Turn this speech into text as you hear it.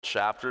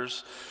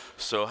chapters.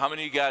 So how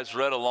many of you guys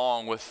read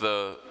along with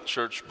the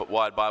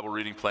church-wide Bible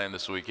reading plan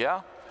this week?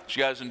 Yeah?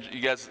 You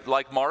guys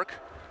like Mark?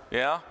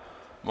 Yeah?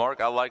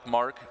 Mark, I like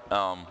Mark.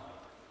 I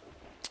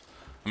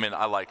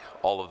like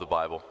all of the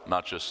Bible,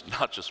 not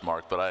just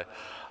Mark, but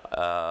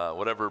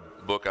whatever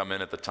book I'm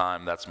in at the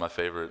time, that's my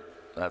favorite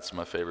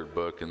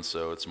book, and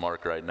so it's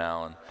Mark right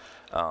now.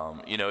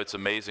 And it's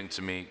amazing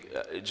to me.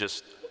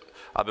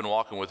 I've been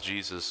walking with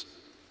Jesus,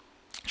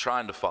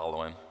 trying to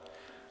follow him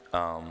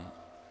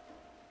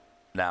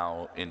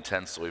now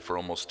intensely for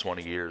almost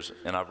 20 years,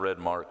 and I've read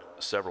Mark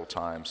several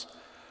times.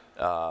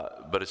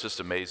 But it's just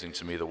amazing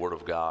to me, the Word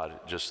of God,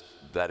 just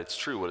that it's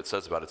true what it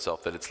says about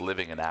itself, that it's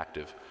living and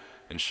active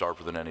and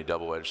sharper than any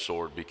double-edged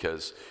sword,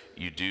 because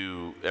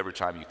every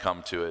time you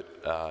come to it,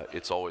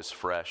 it's always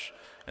fresh,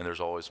 and there's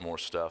always more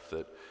stuff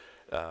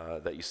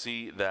that you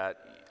see that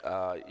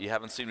you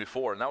haven't seen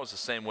before. And that was the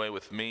same way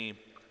with me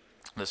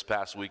this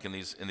past week in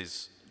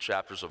these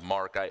chapters of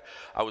Mark.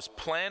 I was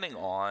planning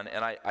on,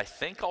 and I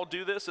think I'll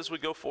do this as we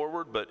go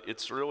forward, but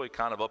it's really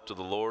kind of up to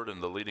the Lord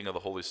and the leading of the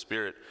Holy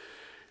Spirit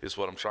is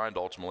what I'm trying to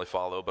ultimately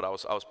follow. But I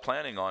was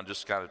planning on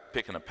just kind of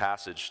picking a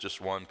passage, just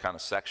one kind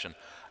of section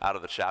out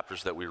of the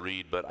chapters that we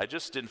read, but I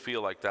just didn't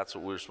feel like that's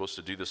what we were supposed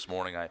to do this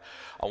morning. I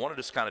want to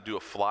just kind of do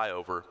a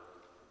flyover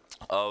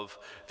of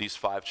these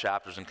 5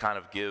 chapters and kind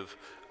of give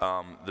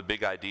the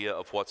big idea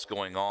of what's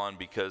going on,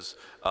 because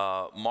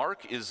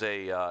Mark is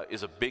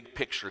a big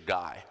picture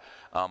guy.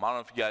 I don't know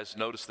if you guys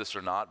noticed this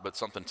or not, but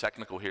something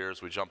technical here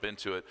as we jump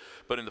into it.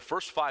 But in the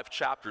first 5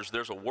 chapters,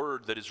 there's a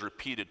word that is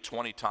repeated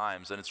 20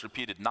 times, and it's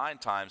repeated 9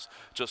 times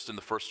just in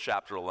the first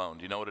chapter alone.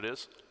 Do you know what it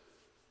is?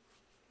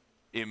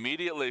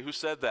 Immediately. Who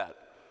said that?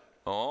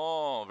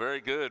 Oh, very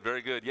good,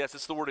 very good. Yes,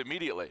 it's the word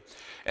immediately.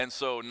 And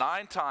so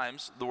 9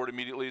 times the word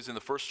immediately is in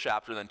the first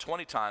chapter, then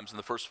 20 times in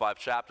the first 5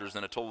 chapters,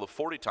 and a total of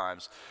 40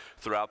 times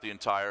throughout the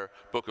entire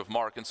book of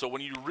Mark. And so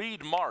when you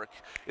read Mark,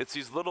 it's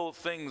these little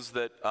things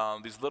that,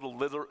 these little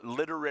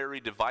literary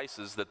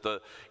devices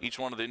that each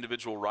one of the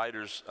individual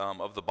writers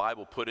of the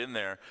Bible put in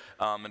there.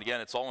 And again,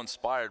 it's all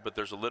inspired, but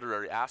there's a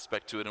literary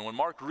aspect to it. And when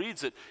Mark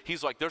reads it,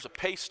 he's like, there's a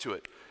pace to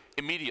it.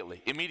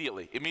 Immediately,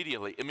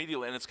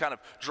 and it's kind of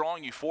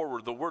drawing you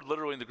forward. The word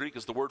literally in the Greek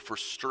is the word for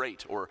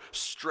straight or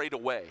straight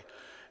away.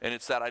 And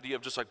it's that idea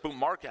of just like, boom,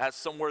 Mark has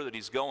somewhere that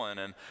he's going.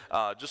 And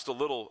just a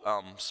little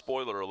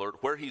spoiler alert,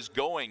 where he's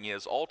going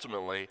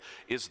ultimately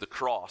is the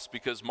cross,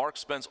 because Mark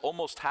spends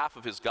almost half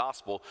of his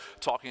gospel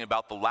talking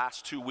about the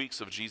last 2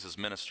 weeks of Jesus'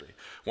 ministry,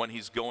 when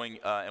he's going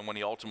and when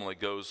he ultimately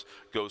goes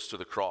to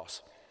the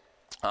cross.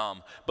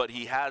 But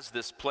he has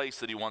this place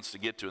that he wants to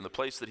get to, and the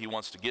place that he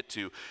wants to get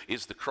to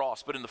is the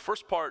cross. But in the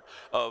first part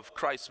of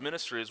Christ's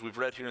ministry, as we've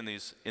read here in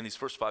these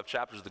first 5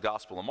 chapters of the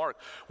Gospel of Mark,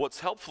 what's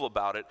helpful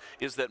about it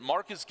is that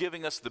Mark is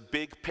giving us the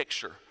big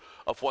picture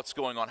of what's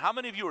going on. How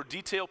many of you are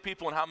detail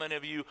people, and how many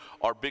of you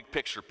are big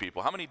picture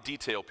people? How many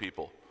detail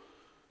people?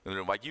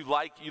 Like you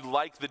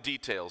like the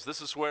details.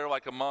 This is where,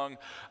 like, among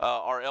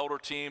our elder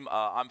team,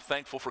 I'm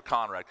thankful for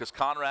Conrad, because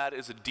Conrad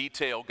is a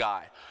detail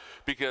guy.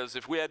 Because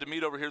if we had to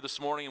meet over here this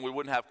morning and we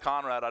wouldn't have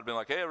Conrad, I'd been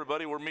like, hey,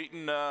 everybody, we're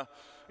meeting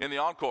in the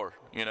Encore,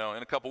 in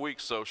a couple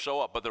weeks, so show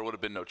up. But there would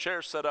have been no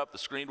chairs set up, the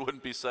screen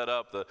wouldn't be set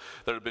up, there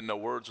would have been no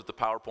words with the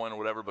PowerPoint or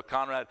whatever. But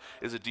Conrad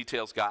is a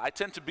details guy. I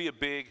tend to be a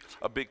big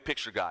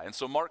picture guy, and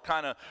so Mark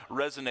kind of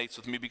resonates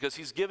with me because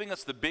he's giving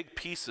us the big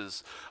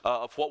pieces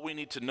of what we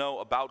need to know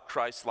about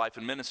Christ's life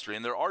and ministry.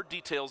 And there are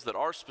details that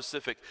are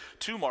specific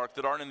to Mark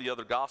that aren't in the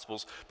other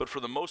Gospels, but for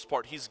the most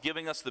part, he's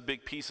giving us the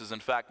big pieces. In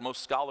fact,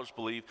 most scholars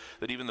believe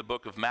that even the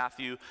book of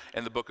Matthew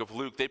and the book of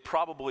Luke, they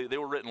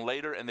were written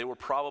later, and they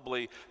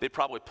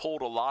probably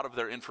pulled a lot of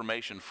their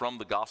information from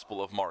the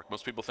Gospel of Mark.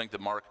 Most people think that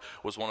Mark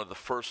was one of the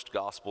first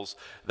Gospels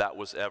that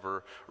was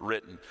ever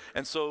written.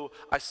 And so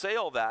I say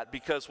all that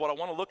because what I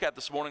want to look at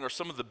this morning are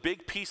some of the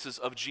big pieces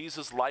of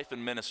Jesus' life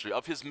and ministry,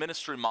 of his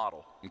ministry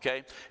model,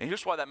 okay? And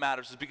here's why that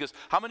matters, is because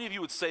how many of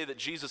you would say that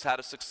Jesus had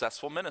a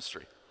successful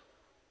ministry?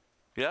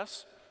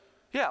 Yes?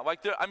 Yeah,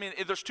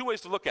 there's 2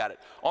 ways to look at it.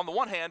 On the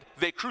one hand,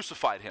 they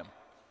crucified him.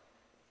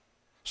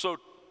 So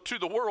to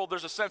the world,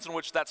 there's a sense in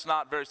which that's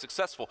not very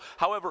successful.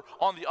 However,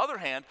 on the other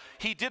hand,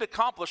 he did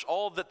accomplish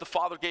all that the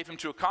Father gave him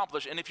to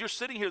accomplish. And if you're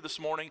sitting here this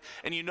morning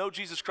and you know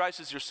Jesus Christ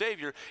is your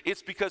Savior,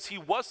 it's because he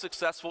was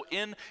successful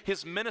in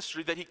his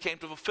ministry that he came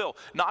to fulfill.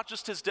 Not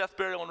just his death,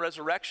 burial, and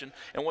resurrection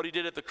and what he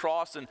did at the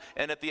cross and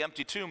at the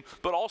empty tomb,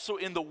 but also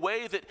in the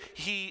way that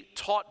he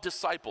taught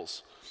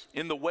disciples,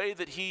 in the way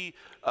that he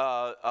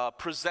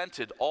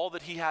presented all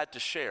that he had to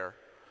share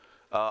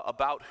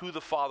about who the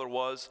Father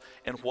was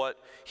and what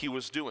he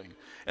was doing.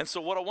 And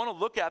so what I want to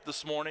look at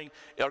this morning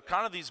are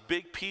kind of these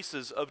big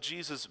pieces of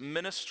Jesus'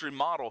 ministry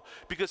model,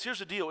 because here's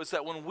the deal, is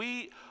that when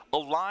we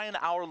align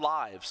our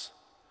lives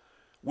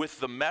with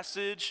the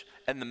message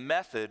and the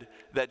method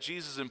that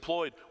Jesus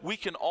employed, we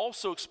can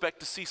also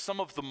expect to see some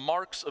of the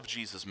marks of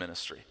Jesus'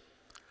 ministry.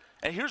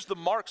 And here's the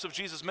marks of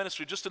Jesus'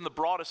 ministry, just in the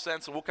broadest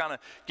sense, and we'll kind of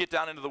get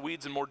down into the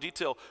weeds in more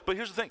detail. But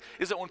here's the thing,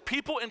 is that when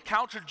people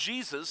encountered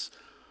Jesus,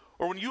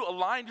 or when you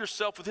aligned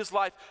yourself with his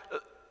life,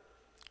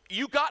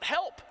 you got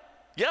help.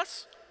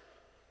 Yes?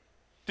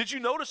 Did you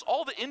notice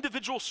all the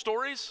individual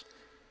stories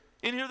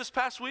in here this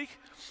past week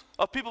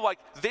of people like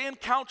they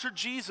encountered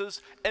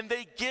Jesus and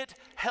they get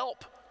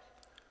help?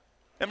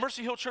 And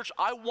Mercy Hill Church,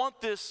 I want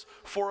this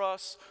for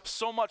us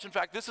so much. In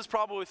fact, this is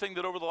probably a thing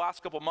that over the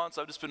last couple months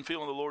I've just been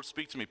feeling the Lord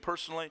speak to me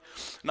personally,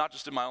 not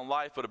just in my own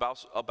life, but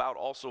about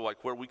also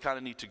like where we kind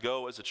of need to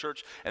go as a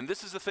church. And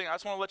this is the thing, I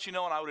just want to let you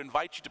know, and I would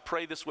invite you to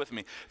pray this with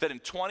me, that in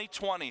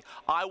 2020,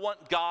 I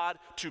want God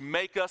to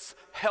make us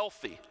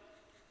healthy.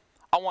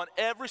 I want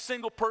every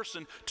single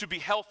person to be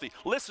healthy.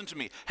 Listen to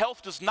me,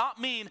 health does not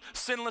mean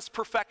sinless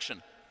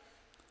perfection.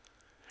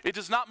 It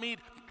does not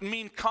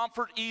mean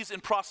comfort, ease,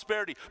 and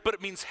prosperity, but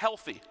it means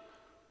healthy.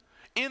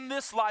 In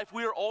this life,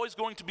 we are always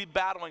going to be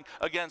battling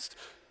against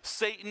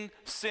Satan,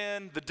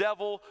 sin, the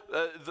devil,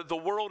 the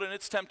world and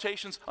its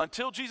temptations.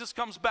 Until Jesus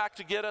comes back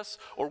to get us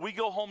or we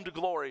go home to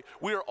glory,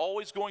 we are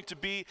always going to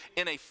be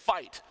in a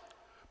fight.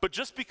 But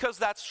just because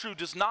that's true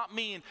does not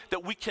mean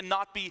that we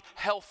cannot be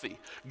healthy.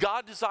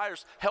 God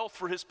desires health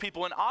for his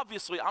people, and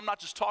obviously I'm not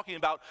just talking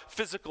about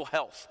physical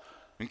health.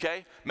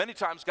 Okay? Many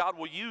times God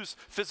will use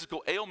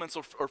physical ailments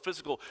or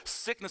physical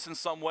sickness in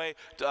some way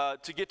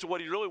to get to what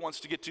he really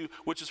wants to get to,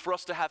 which is for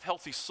us to have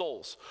healthy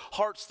souls.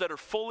 Hearts that are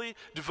fully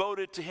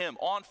devoted to him,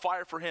 on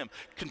fire for him,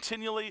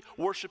 continually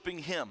worshiping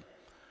him.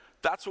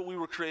 That's what we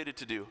were created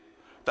to do.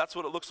 That's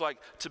what it looks like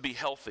to be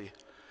healthy.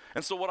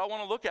 And so what I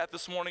want to look at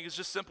this morning is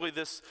just simply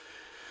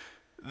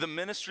the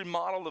ministry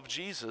model of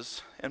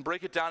Jesus, and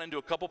break it down into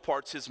a couple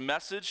parts: his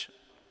message,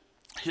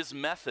 his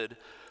method,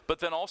 but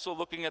then also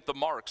looking at the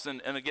marks.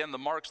 And again, the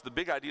marks, the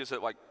big idea is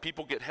that like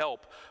people get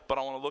help, but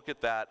I want to look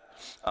at that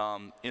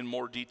in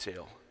more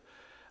detail.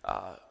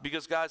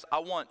 Because guys, I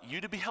want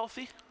you to be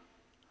healthy.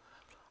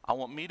 I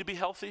want me to be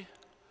healthy.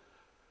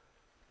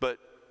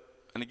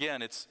 And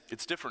again, it's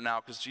different now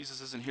because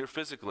Jesus isn't here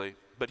physically,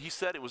 but he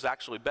said it was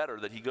actually better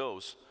that he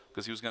goes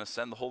because he was going to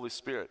send the Holy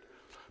Spirit.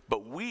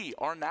 But we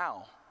are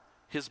now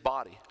his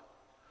body.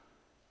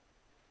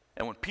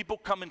 And when people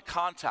come in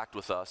contact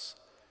with us,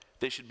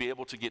 they should be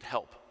able to get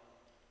help.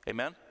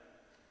 Amen?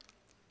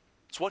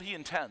 It's what he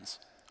intends.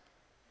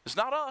 It's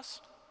not us.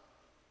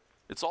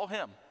 It's all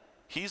him.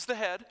 He's the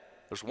head.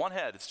 There's one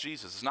head. It's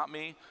Jesus. It's not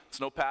me.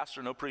 It's no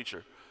pastor, no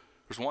preacher.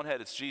 There's one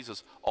head. It's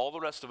Jesus. All the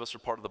rest of us are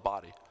part of the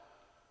body.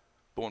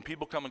 But when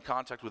people come in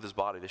contact with his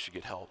body, they should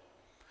get help.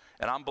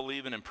 And I'm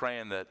believing and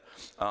praying that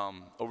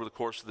over the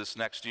course of this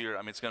next year,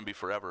 I mean, it's going to be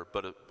forever,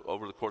 but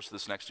over the course of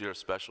this next year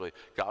especially,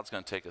 God's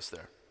going to take us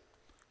there.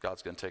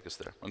 God's going to take us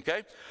there,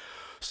 okay?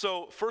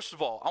 So first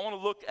of all, I want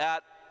to look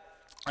at,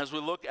 as we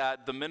look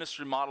at the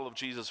ministry model of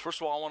Jesus,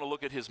 first of all, I want to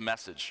look at his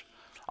message.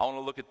 I want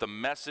to look at the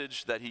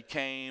message that he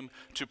came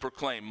to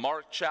proclaim.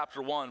 Mark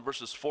chapter 1,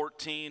 verses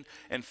 14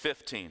 and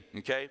 15,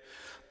 okay?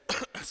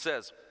 It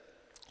says,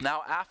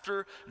 "Now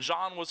after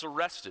John was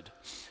arrested,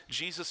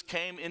 Jesus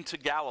came into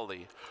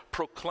Galilee,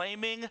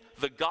 proclaiming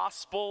the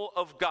gospel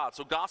of God."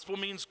 So gospel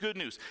means good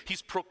news.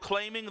 He's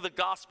proclaiming the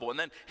gospel. And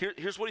then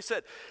here's what he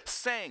said,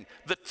 saying,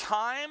 "The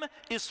time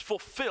is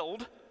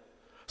fulfilled."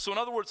 So in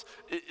other words,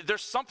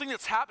 there's something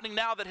that's happening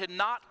now that had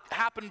not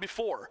happened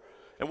before.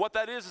 And what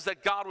that is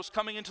that God was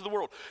coming into the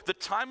world. The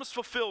time is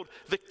fulfilled.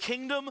 The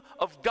kingdom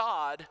of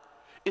God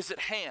is at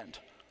hand.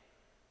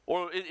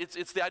 Or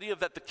it's the idea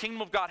of that the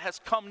kingdom of God has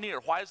come near.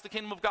 Why has the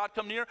kingdom of God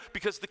come near?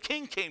 Because the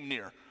king came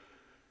near.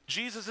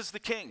 Jesus is the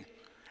king.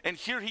 And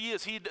here he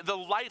is. The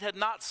light had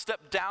not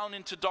stepped down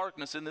into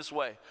darkness in this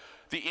way.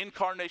 The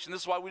incarnation.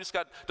 This is why we just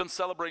got done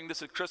celebrating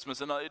this at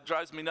Christmas. And it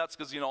drives me nuts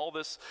because, all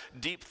this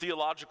deep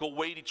theological,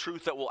 weighty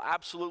truth that will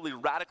absolutely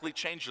radically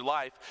change your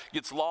life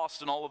gets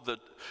lost in all of the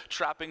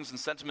trappings and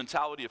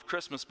sentimentality of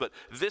Christmas. But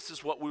this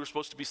is what we were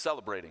supposed to be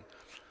celebrating.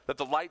 That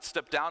the light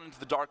stepped down into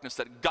the darkness,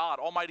 that God,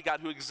 Almighty God,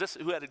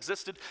 who had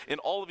existed in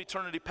all of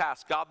eternity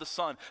past, God the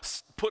Son,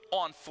 put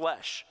on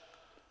flesh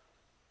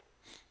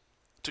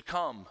to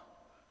come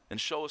and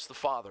show us the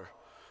Father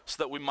so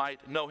that we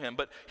might know him.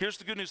 But here's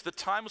the good news. The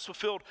time is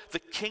fulfilled. The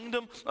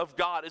kingdom of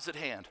God is at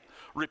hand.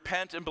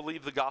 Repent and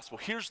believe the gospel.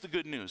 Here's the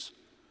good news.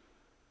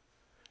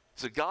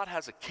 Is that God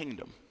has a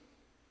kingdom.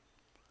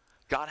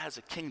 God has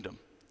a kingdom.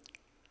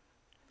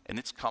 And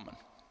it's coming.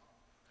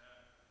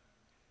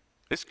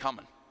 It's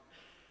coming.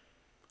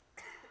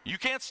 You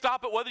can't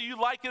stop it whether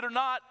you like it or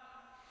not.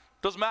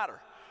 Doesn't matter.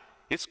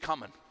 It's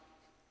coming.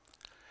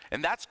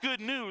 And that's good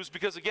news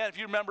because, again, if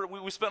you remember,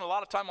 we spent a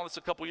lot of time on this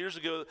a couple years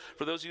ago.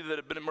 For those of you that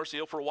have been in Mercy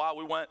Hill for a while,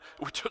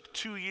 we took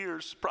 2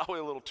 years, probably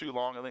a little too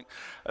long. I think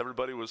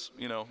everybody was,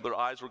 their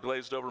eyes were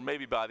glazed over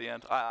maybe by the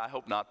end. I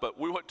hope not. But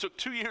took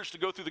 2 years to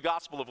go through the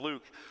Gospel of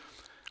Luke.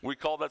 We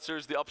called that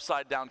series the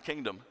Upside Down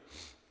Kingdom.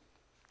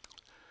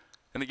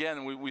 And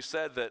again, we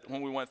said that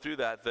when we went through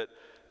that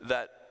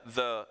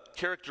the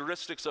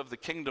characteristics of the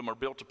kingdom are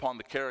built upon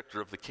the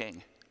character of the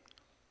king.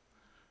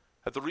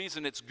 That the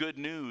reason it's good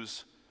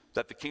news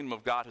that the kingdom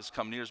of God has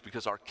come near is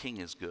because our king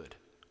is good.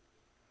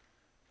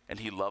 And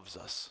he loves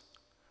us.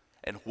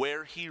 And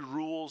where he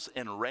rules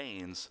and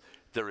reigns,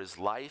 there is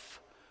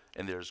life,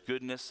 and there's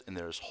goodness, and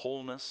there's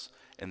wholeness,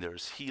 and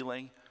there's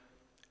healing,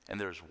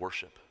 and there's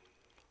worship.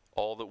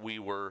 All that we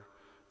were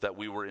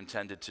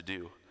intended to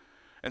do.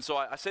 And so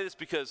I say this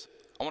because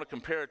I want to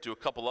compare it to a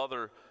couple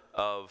other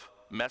of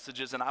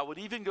messages, and I would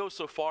even go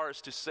so far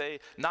as to say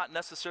not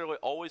necessarily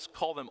always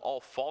call them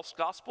all false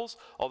gospels,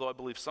 although I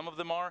believe some of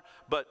them are,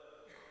 but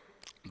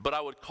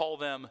I would call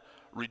them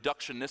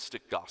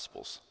reductionistic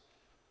gospels,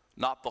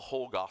 not the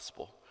whole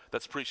gospel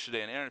that's preached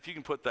today. And Aaron, if you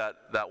can put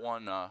that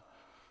one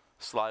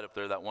slide up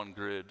there, that one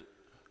grid.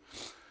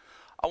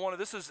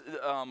 This is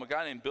a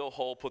guy named Bill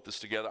Hull put this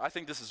together. I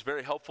think this is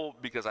very helpful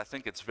because I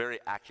think it's very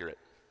accurate.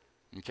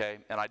 Okay,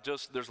 and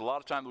there's a lot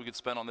of time that we could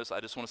spend on this. I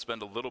just want to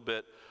spend a little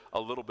bit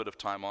of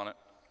time on it.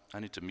 I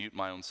need to mute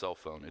my own cell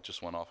phone. It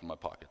just went off in my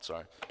pocket,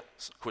 sorry.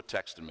 Quit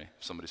texting me.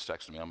 If somebody's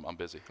texting me, I'm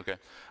busy, okay?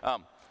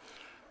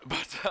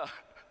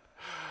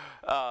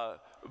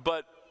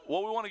 But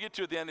what we want to get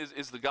to at the end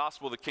is the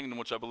gospel of the kingdom,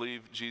 which I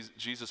believe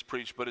Jesus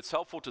preached. But it's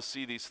helpful to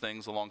see these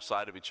things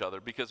alongside of each other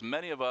because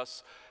many of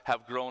us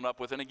have grown up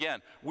with, and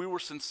again, we were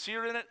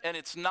sincere in it, and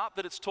it's not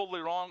that it's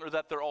totally wrong or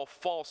that they're all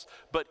false,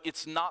 but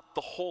it's not the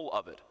whole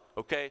of it.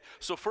 Okay,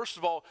 so first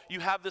of all, you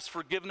have this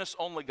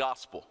forgiveness-only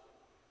gospel.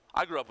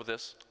 I grew up with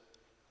this.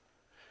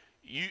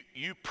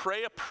 You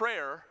pray a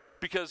prayer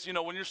because,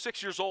 when you're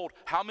 6 years old,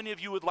 how many of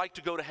you would like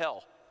to go to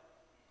hell?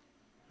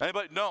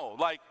 Anybody? No,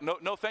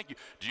 no, thank you.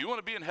 Do you want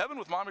to be in heaven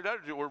with mom or dad,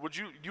 or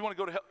do you want to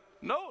go to hell?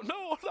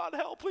 No, not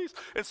hell, please.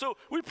 And so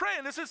we pray,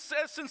 and this is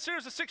as sincere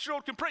as a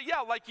 6-year-old can pray. Yeah,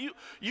 like you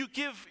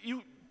give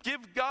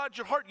God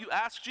your heart. You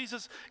ask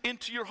Jesus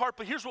into your heart.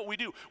 But here's what we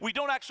do. We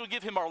don't actually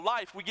give him our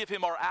life. We give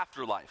him our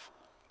afterlife.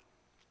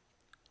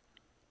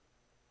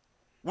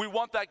 We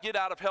want that get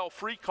out of hell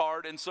free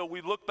card, and so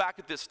we look back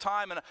at this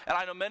time, and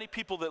I know many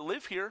people that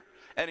live here,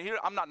 and here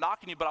I'm not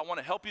knocking you, but I want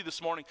to help you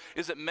this morning,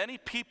 is that many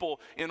people,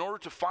 in order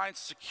to find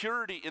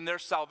security in their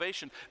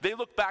salvation, they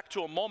look back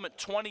to a moment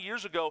 20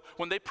 years ago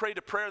when they prayed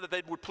a prayer that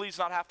they would please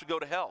not have to go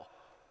to hell.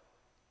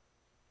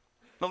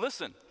 Now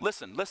listen.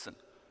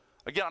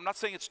 Again, I'm not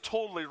saying it's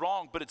totally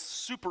wrong, but it's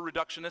super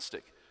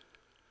reductionistic.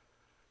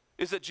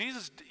 Is that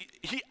Jesus,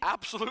 he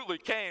absolutely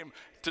came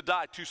to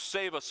die to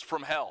save us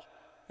from hell.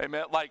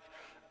 Amen?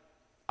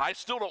 I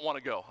still don't want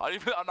to go.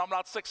 I'm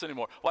not 6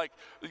 anymore.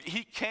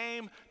 He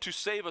came to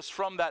save us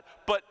from that,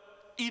 but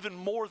even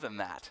more than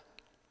that.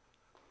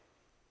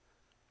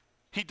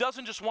 He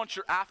doesn't just want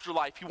your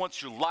afterlife, he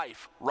wants your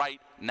life right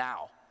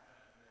now.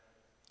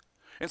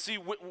 And see,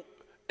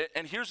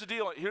 and here's the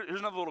deal.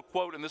 Here's another little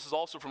quote, and this is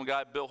also from a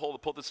guy, Bill Hull,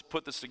 that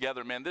put this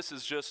together. Man, this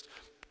is just,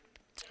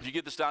 if you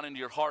get this down into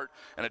your heart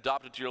and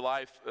adopt it to your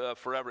life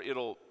forever,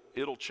 it'll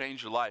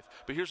change your life.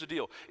 But here's the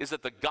deal, is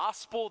that the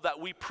gospel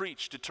that we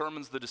preach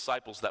determines the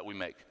disciples that we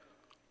make.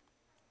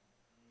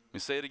 Let me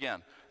say it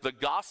again. The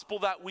gospel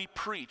that we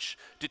preach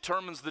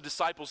determines the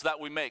disciples that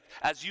we make.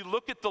 As you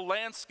look at the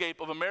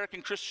landscape of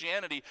American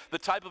Christianity, the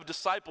type of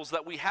disciples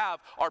that we have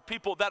are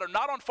people that are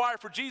not on fire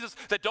for Jesus,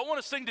 that don't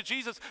want to sing to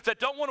Jesus, that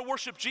don't want to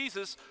worship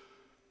Jesus,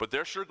 but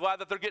they're sure glad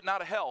that they're getting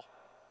out of hell.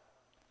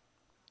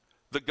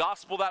 The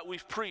gospel that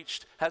we've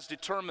preached has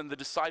determined the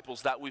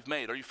disciples that we've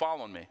made. Are you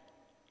following me?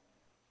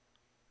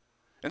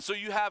 And so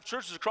you have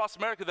churches across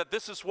America that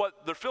this is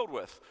what they're filled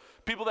with.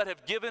 People that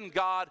have given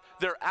God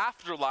their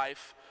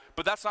afterlife,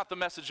 but that's not the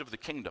message of the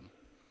kingdom.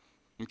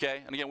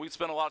 Okay? And again, we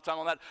spent a lot of time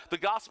on that. The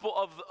gospel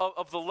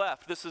of the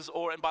left,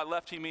 and by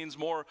left he means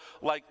more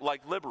like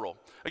liberal.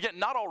 Again,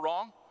 not all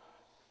wrong.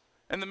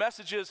 And the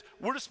message is,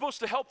 we're just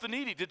supposed to help the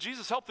needy. Did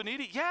Jesus help the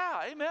needy?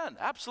 Yeah, amen,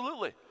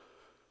 absolutely.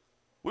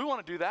 We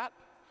want to do that.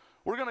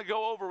 We're going to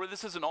go over,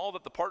 this isn't all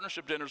that the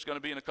partnership dinner is going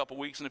to be in a couple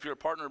weeks, and if you're a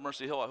partner of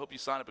Mercy Hill, I hope you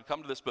sign up and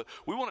come to this, but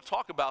we want to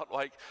talk about,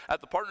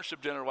 at the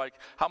partnership dinner,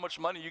 how much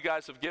money you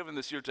guys have given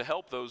this year to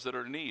help those that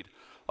are in need.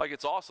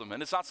 It's awesome,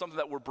 and it's not something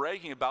that we're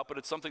bragging about, but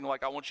it's something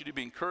I want you to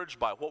be encouraged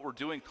by what we're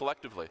doing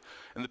collectively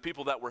and the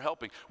people that we're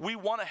helping. We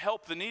want to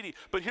help the needy,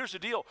 but here's the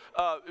deal.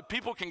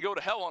 People can go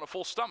to hell on a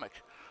full stomach.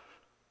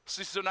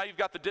 See, so now you've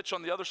got the ditch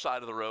on the other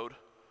side of the road,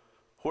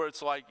 where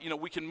it's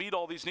we can meet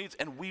all these needs,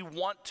 and we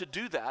want to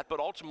do that, but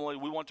ultimately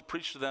we want to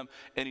preach to them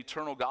an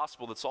eternal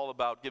gospel that's all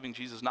about giving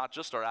Jesus not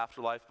just our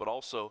afterlife, but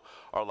also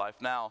our life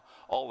now,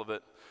 all of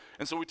it.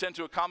 And so we tend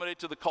to accommodate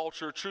to the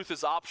culture. Truth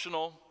is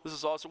optional. This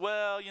is also,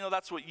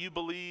 that's what you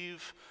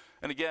believe.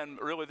 And again,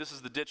 really this is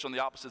the ditch on the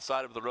opposite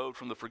side of the road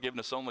from the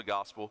forgiveness-only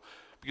gospel,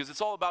 because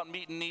it's all about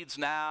meeting needs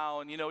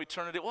now and,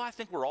 eternity. Well, I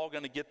think we're all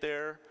going to get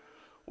there.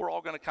 We're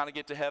all going to kind of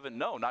get to heaven.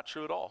 No, not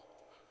true at all.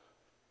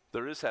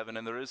 There is heaven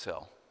and there is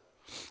hell.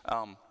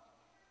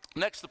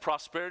 Next, the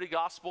prosperity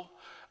gospel,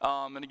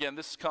 and again,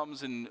 this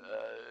comes in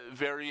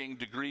varying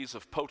degrees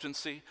of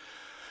potency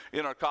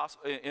in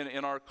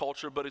our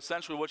culture, but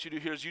essentially what you do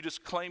here is you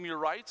just claim your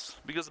rights,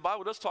 because the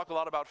Bible does talk a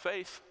lot about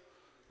faith,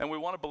 and we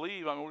want to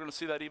believe. We're going to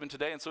see that even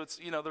today, and so it's,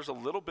 there's a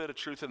little bit of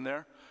truth in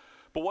there,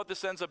 but what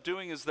this ends up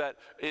doing is that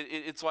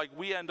it's like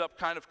we end up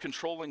kind of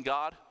controlling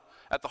God.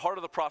 At the heart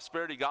of the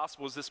prosperity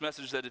gospel is this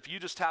message that if you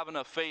just have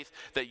enough faith,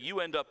 that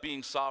you end up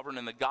being sovereign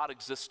and that God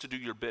exists to do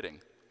your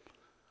bidding.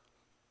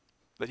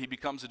 That he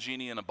becomes a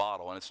genie in a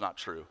bottle, and it's not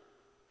true.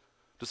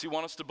 Does he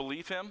want us to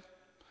believe him?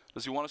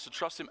 Does he want us to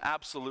trust him?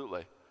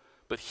 Absolutely.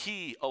 But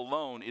he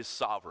alone is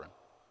sovereign.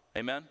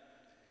 Amen?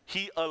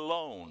 He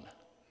alone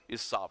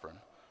is sovereign.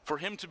 For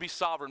him to be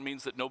sovereign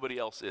means that nobody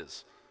else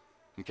is.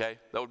 Okay?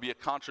 That would be a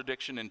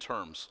contradiction in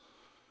terms.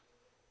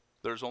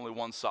 There's only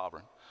one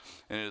sovereign,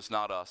 and it is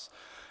not us.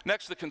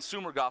 Next, the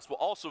consumer gospel,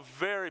 also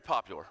very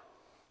popular.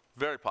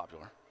 Very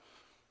popular.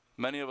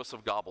 Many of us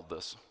have gobbled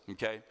this,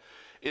 okay?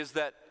 Is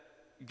that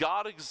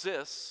God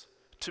exists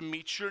to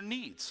meet your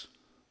needs.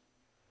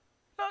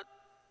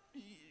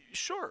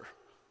 Sure.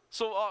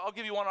 So I'll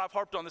give you one, I've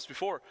harped on this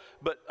before,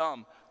 but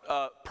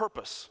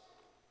purpose.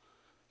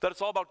 That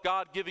it's all about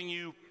God giving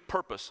you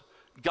purpose.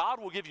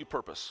 God will give you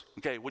purpose,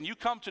 okay? When you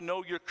come to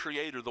know your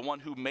Creator, the one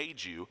who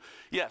made you,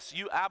 yes,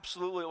 you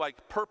absolutely,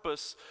 like,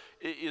 purpose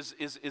is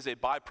a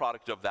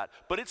byproduct of that.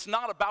 But it's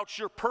not about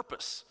your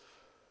purpose.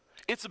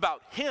 It's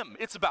about Him.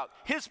 It's about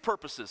His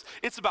purposes.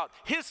 It's about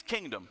His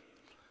kingdom.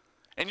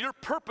 And your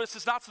purpose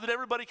is not so that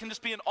everybody can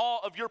just be in awe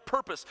of your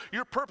purpose.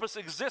 Your purpose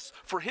exists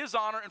for His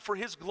honor and for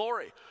His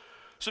glory.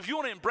 So if you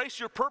want to embrace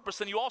your purpose,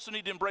 then you also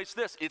need to embrace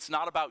this. It's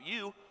not about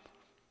you.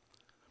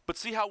 But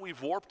see how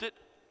we've warped it?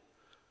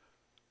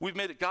 We've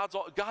made it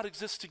God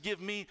exists to give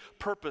me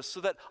purpose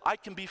so that I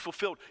can be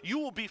fulfilled. You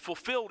will be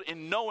fulfilled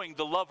in knowing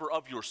the lover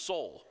of your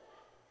soul.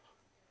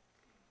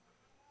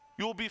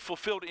 You will be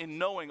fulfilled in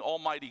knowing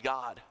Almighty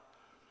God,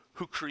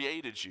 who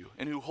created you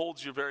and who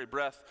holds your very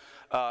breath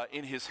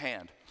in His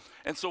hand.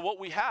 And so what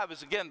we have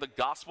is, again, the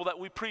gospel that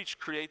we preach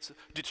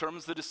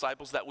determines the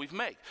disciples that we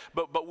make.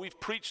 But we've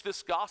preached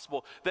this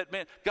gospel that,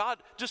 man, God,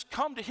 just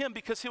come to Him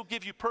because He'll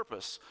give you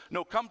purpose.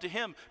 No, come to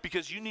Him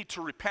because you need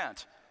to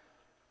repent,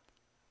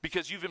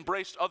 because you've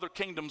embraced other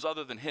kingdoms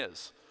other than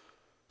His.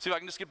 See if I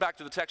can just get back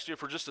to the text here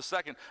for just a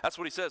second. That's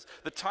what he says.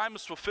 The time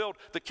is fulfilled.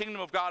 The kingdom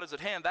of God is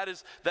at hand. That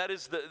is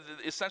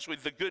essentially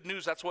the good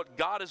news. That's what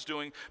God is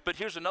doing. But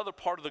here's another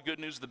part of the good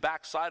news, the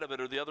back side of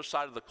it, or the other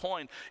side of the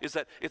coin, is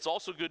that it's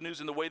also good news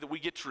in the way that we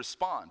get to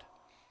respond.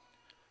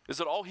 Is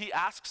that all He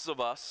asks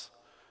of us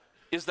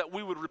is that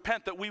we would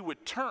repent, that we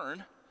would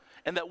turn,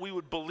 and that we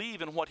would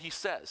believe in what He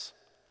says.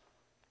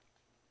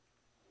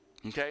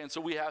 Okay, and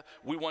so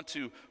we want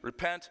to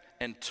repent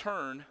and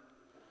turn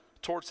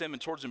towards Him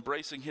and towards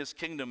embracing His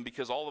kingdom,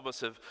 because all of us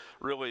have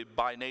really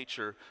by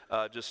nature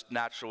just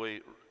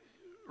naturally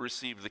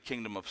received the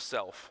kingdom of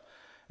self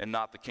and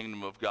not the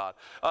kingdom of God.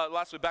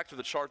 Lastly, back to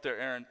the chart there,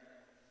 Aaron.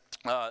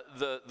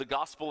 The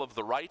gospel of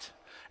the right,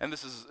 and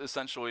this is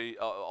essentially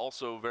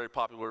also very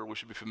popular, we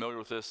should be familiar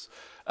with this,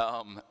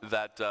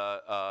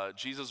 that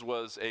Jesus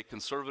was a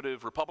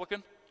conservative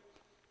Republican.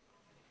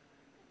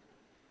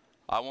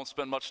 I won't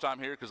spend much time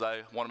here because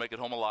I want to make it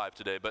home alive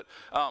today, but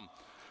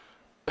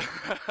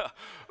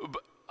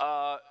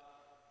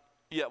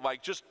yeah,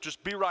 like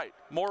just be right,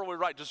 morally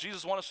right. Does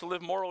Jesus want us to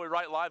live morally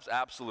right lives?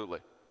 Absolutely.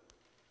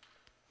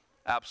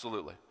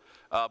 Absolutely.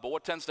 But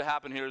what tends to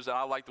happen here is, and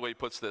I like the way he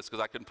puts this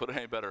because I couldn't put it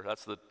any better,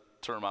 that's the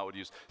term I would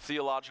use,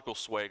 theological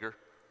swagger.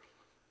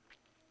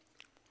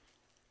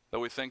 That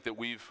we think that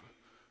we've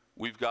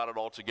got it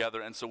all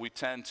together, and so we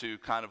tend to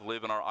kind of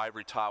live in our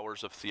ivory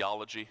towers of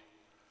theology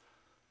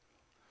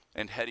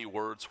and heady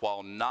words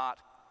while not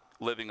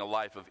living a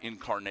life of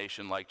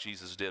incarnation like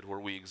Jesus did, where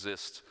we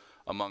exist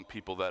among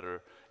people that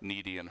are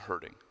needy and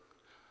hurting,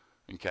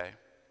 okay?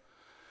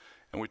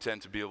 And we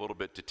tend to be a little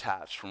bit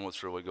detached from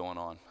what's really going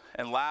on.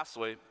 And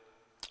lastly,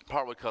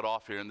 partly cut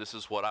off here, and this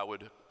is what I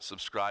would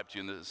subscribe to,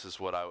 and this is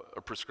what I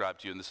prescribe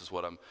to you, and this is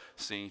what I'm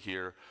seeing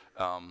here,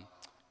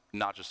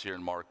 not just here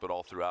in Mark, but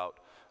all throughout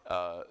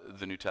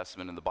the New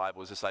Testament and the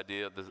Bible, is this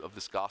idea of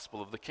this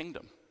gospel of the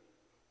kingdom.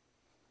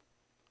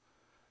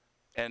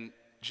 And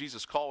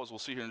Jesus' call, as we'll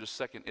see here in just a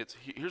second,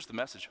 here's the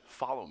message: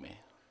 follow me.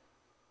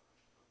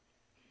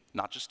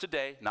 Not just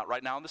today, not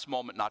right now in this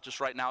moment, not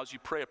just right now as you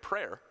pray a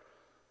prayer,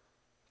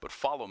 but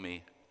follow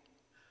me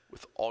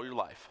with all your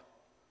life.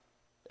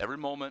 Every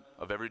moment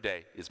of every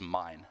day is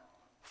mine.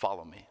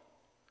 Follow me.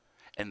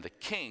 And the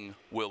King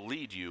will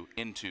lead you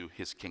into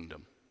His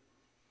kingdom.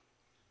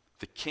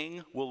 The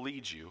King will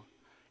lead you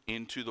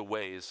into the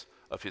ways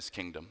of His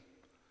kingdom.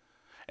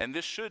 And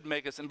this should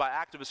make us, and by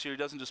activists here, he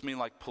doesn't just mean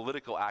like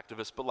political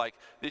activists, but like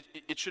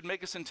it should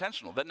make us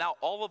intentional. That now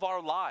all of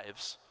our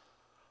lives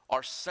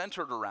are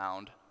centered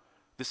around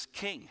this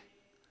King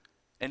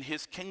and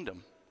His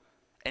kingdom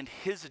and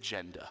His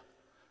agenda,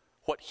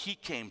 what He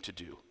came to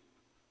do.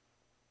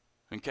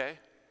 Okay?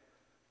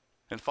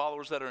 And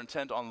followers that are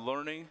intent on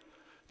learning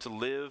to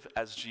live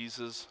as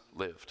Jesus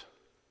lived.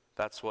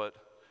 That's what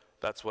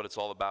it's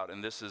all about.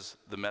 And this is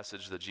the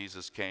message that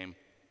Jesus came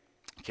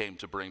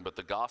to bring. But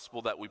the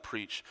gospel that we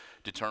preach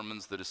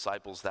determines the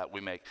disciples that we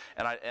make.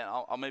 And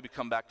I'll maybe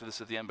come back to this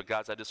at the end, but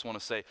guys, I just want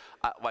to say,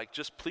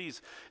 just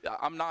please,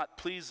 I'm not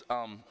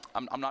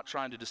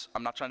trying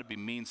to be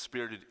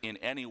mean-spirited in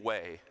any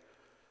way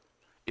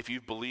if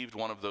you've believed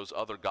one of those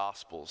other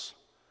gospels.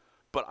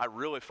 But I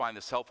really find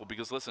this helpful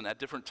because, listen, at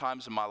different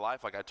times in my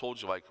life, like I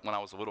told you, like when I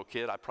was a little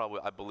kid,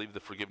 I believed the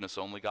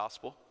forgiveness-only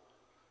gospel.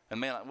 And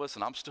man,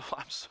 listen, I'm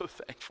so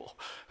thankful.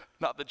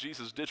 Not that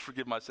Jesus did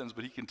forgive my sins,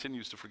 but He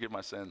continues to forgive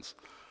my sins.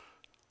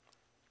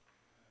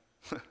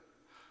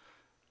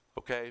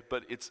 Okay,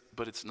 but it's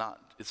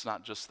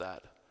not just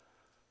that.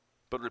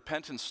 But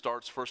repentance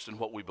starts first in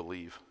what we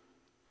believe.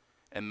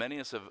 And many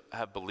of us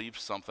have believed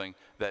something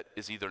that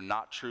is either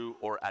not true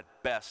or at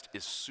best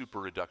is super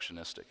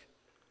reductionistic.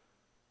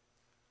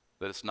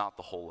 That it's not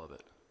the whole of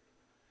it.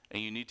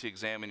 And you need to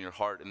examine your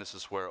heart, and this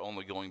is where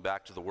only going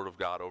back to the Word of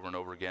God over and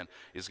over again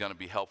is going to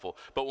be helpful.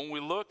 But when we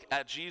look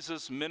at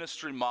Jesus'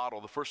 ministry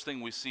model, the first thing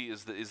we see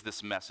is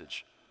this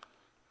message.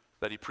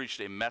 That he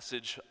preached a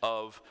message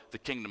of the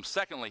kingdom.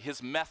 Secondly,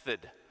 his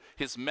method.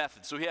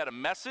 So he had a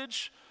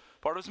message.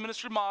 Part of his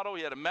ministry model,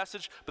 he had a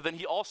message, but then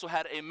he also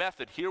had a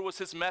method. Here was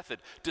his method: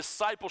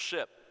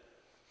 discipleship.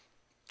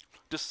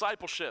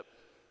 Discipleship.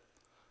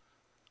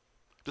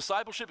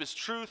 Discipleship is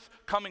truth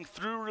coming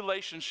through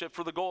relationship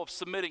for the goal of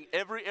submitting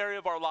every area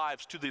of our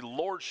lives to the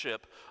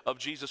lordship of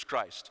Jesus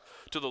Christ.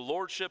 To the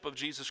lordship of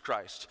Jesus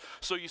Christ.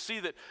 So you see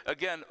that,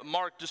 again,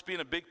 Mark just being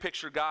a big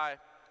picture guy,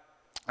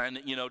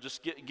 and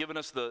just giving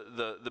us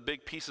the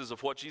big pieces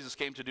of what Jesus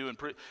came to do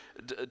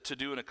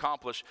and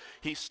accomplish.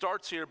 He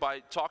starts here by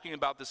talking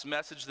about this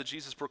message that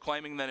Jesus is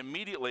proclaiming. Then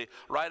immediately,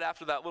 right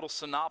after that little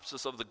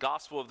synopsis of the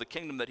gospel of the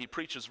kingdom that he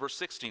preaches, verse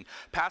 16,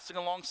 passing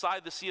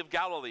alongside the Sea of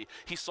Galilee,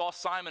 he saw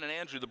Simon and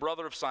Andrew, the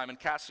brother of Simon,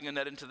 casting a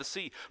net into the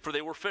sea, for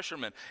they were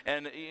fishermen.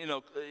 And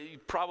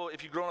probably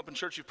if you've grown up in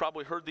church, you've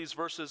probably heard these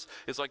verses.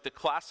 It's like the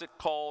classic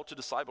call to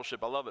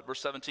discipleship. I love it.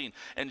 Verse 17,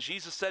 and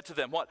Jesus said to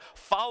them, what?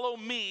 Follow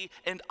me,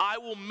 and I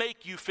will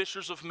make you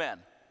fishers of men.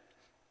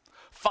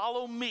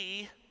 Follow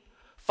me,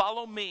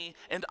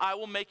 and I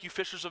will make you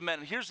fishers of men.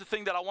 And here's the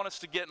thing that I want us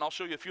to get, and I'll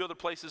show you a few other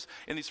places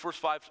in these first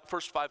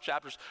five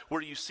chapters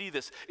where you see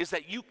this, is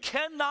that you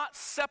cannot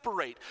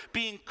separate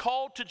being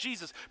called to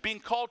Jesus, being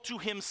called to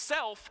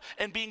himself,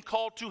 and being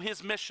called to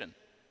his mission.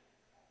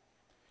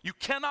 You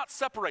cannot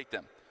separate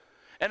them.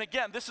 And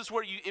again, this is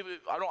where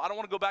I don't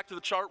want to go back to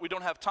the chart. We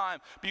don't have time.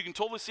 But you can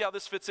totally see how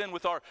this fits in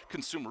with our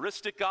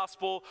consumeristic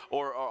gospel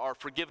or our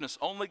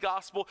forgiveness-only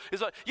gospel.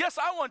 Is like, yes,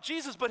 I want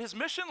Jesus, but his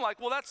mission, like,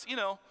 well, that's,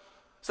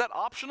 is that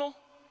optional?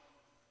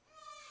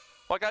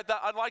 Like,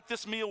 I'd like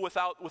this meal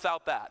without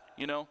that,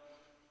 Can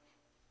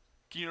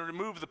you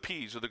remove the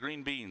peas or the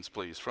green beans,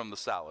 please, from the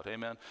salad?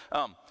 Amen?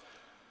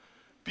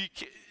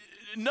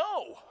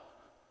 No.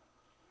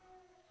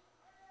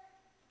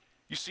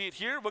 You see it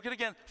here? Look at it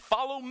again.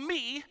 Follow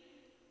me.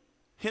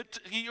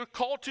 You're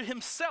called to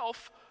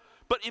himself,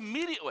 but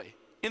immediately,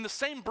 in the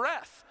same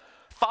breath,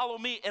 follow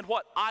me, and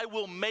what? I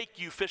will make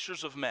you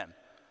fishers of men.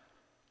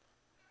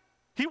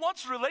 He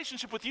wants a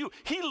relationship with you.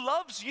 He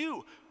loves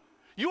you.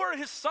 You are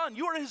his son.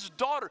 You are his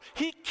daughter.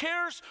 He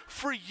cares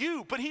for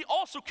you, but he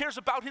also cares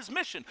about his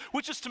mission,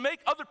 which is to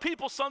make other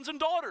people sons and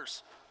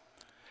daughters.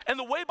 And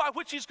the way by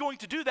which he's going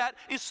to do that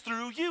is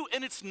through you,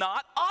 and it's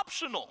not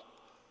optional.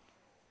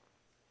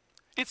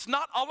 It's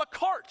not a la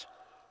carte.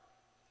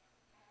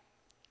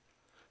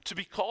 To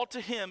be called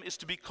to him is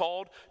to be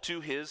called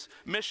to his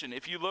mission.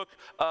 If you look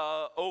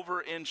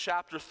over in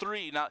chapter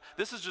 3, now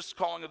this is just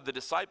calling of the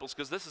disciples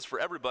because this is for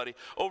everybody.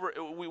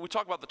 We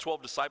talk about the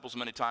 12 disciples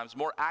many times.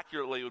 More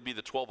accurately, it would be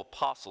the 12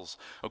 apostles.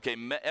 Okay,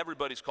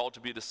 everybody's called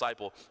to be a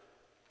disciple.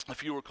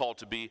 If you were called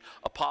to be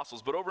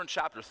apostles. But over in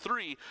chapter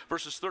 3,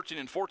 verses 13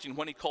 and 14,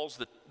 when he calls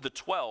the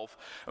 12,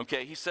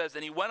 okay, he says,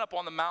 and he went up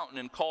on the mountain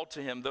and called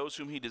to him those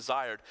whom he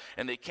desired,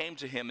 and they came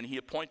to him, and he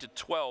appointed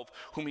 12,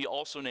 whom he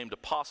also named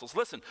apostles.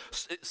 Listen,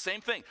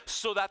 same thing,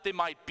 so that they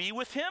might be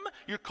with him.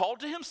 You're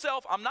called to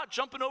himself. I'm not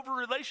jumping over a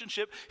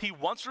relationship. He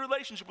wants a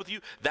relationship with you.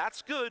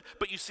 That's good,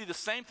 but you see the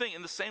same thing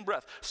in the same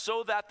breath,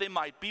 so that they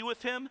might be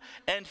with him,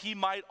 and he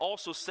might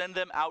also send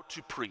them out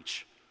to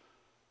preach.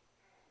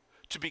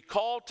 To be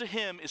called to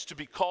him is to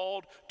be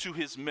called to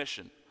his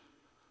mission.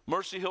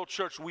 Mercy Hill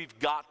Church, we've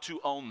got to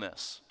own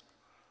this.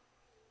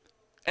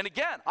 And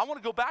again, I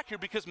want to go back here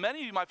because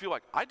many of you might feel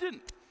like,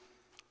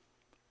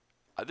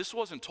 this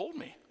wasn't told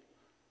me.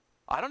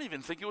 I don't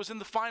even think it was in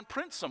the fine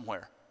print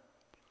somewhere.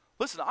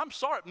 Listen, I'm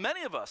sorry.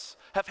 Many of us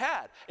have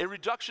had a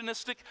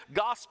reductionistic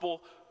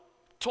gospel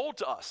told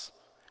to us.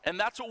 And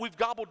that's what we've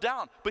gobbled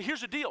down. But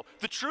here's the deal.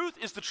 The truth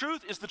is the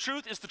truth is the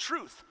truth is the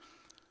truth.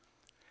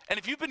 And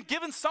if you've been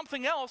given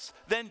something else,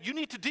 then you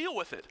need to deal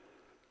with it.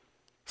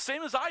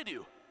 Same as I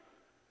do.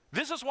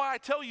 This is why I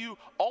tell you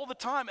all the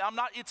time,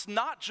 it's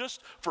not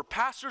just for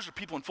pastors or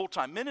people in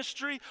full-time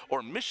ministry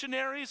or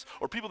missionaries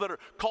or people that are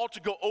called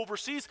to go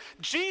overseas.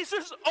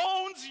 Jesus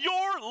owns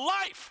your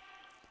life.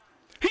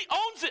 He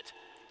owns it.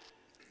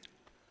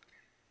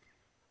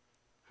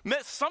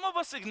 Some of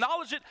us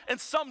acknowledge it and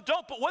some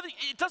don't, but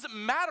it doesn't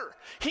matter.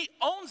 He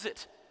owns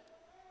it.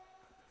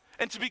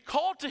 And to be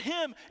called to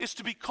him is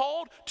to be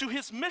called to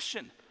his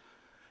mission.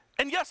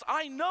 And yes,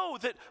 I know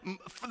that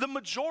the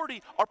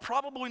majority are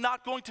probably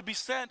not going to be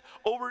sent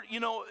over,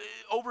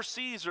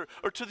 overseas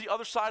or to the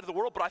other side of the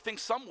world, but I think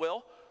some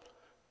will.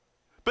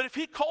 But if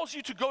he calls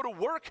you to go to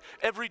work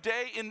every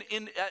day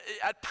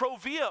at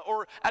Provia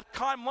or at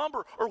Keim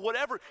Lumber or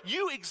whatever,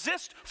 you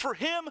exist for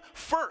him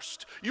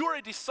first. You are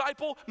a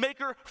disciple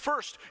maker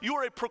first. You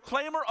are a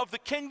proclaimer of the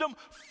kingdom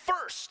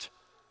first.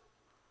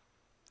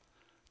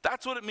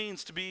 That's what it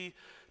means to be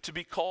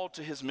called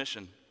to his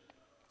mission.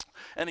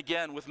 And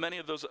again, with many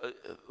of those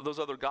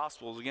other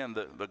gospels, again,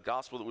 the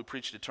gospel that we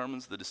preach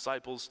determines the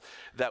disciples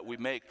that we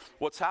make.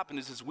 What's happened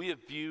is we have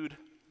viewed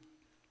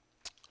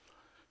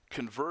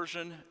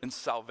conversion and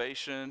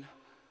salvation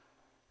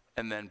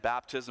and then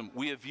baptism,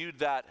 we have viewed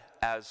that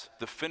as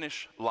the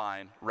finish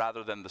line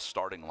rather than the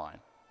starting line.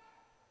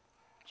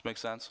 Does this make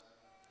sense?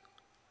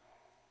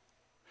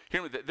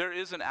 Hear me, there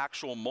is an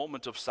actual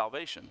moment of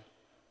salvation.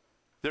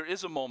 There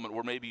is a moment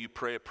where maybe you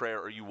pray a prayer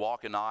or you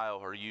walk an aisle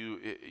or you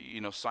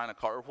sign a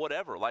card or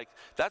whatever. Like,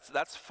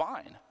 that's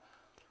fine.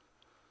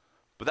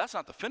 But that's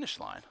not the finish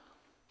line.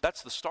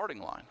 That's the starting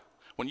line.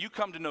 When you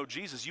come to know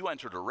Jesus, you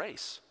entered a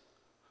race.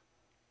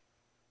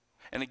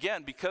 And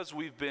again, because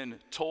we've been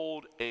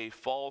told a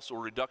false or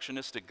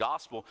reductionistic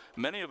gospel,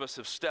 many of us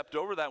have stepped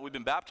over that. We've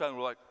been baptized and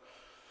we're like,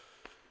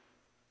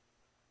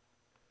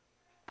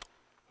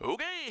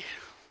 okay,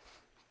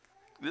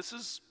 this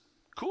is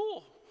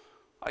cool,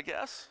 I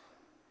guess.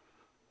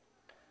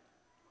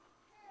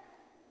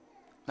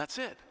 That's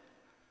it.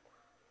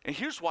 And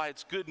here's why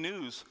it's good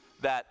news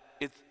that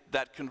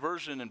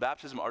conversion and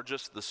baptism are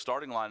just the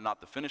starting line, not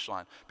the finish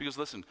line. Because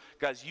listen,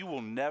 guys, you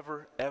will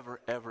never, ever,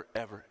 ever,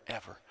 ever,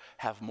 ever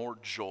have more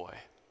joy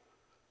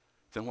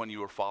than when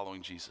you are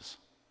following Jesus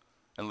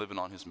and living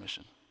on his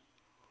mission.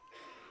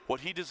 What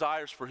he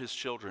desires for his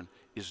children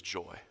is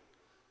joy.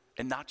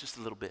 And not just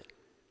a little bit.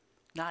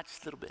 Not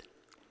just a little bit.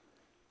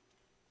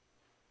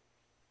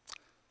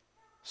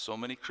 So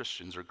many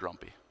Christians are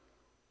grumpy.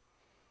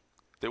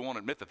 They won't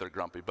admit that they're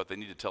grumpy, but they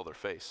need to tell their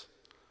face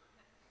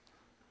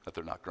that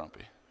they're not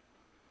grumpy.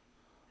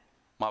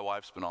 My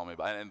wife's been on me,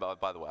 and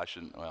by the way,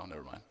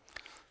 never mind.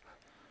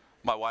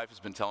 My wife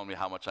has been telling me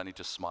how much I need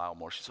to smile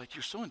more. She's like,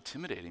 you're so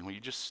intimidating when you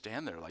just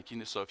stand there. Like,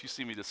 so if you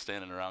see me just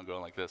standing around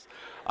going like this,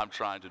 I'm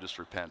trying to just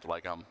repent.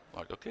 Like, I'm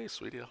like, okay,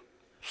 sweetie.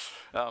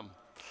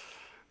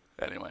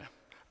 Anyway,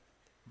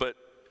 but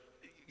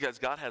guys,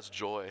 God has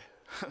joy.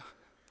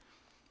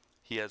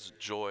 He has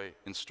joy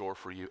in store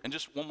for you. And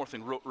just one more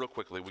thing, real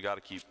quickly, we got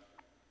to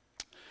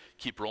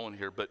keep rolling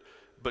here. But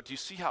do you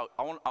see how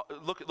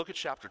look at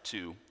chapter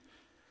 2,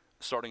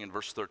 starting in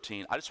verse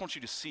 13. I just want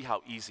you to see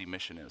how easy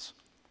mission is.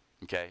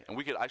 Okay, and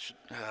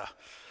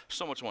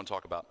so much I want to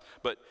talk about.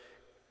 But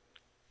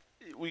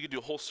we could do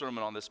a whole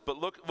sermon on this. But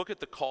look at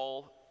the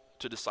call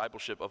to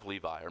discipleship of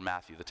Levi, or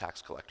Matthew, the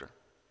tax collector.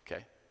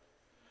 Okay.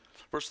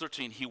 Verse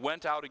 13, he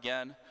went out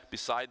again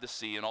beside the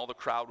sea, and all the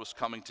crowd was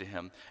coming to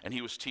him, and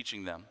he was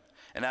teaching them.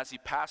 And as he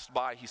passed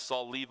by, he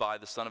saw Levi,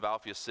 the son of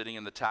Alphaeus, sitting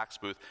in the tax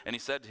booth, and he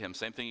said to him,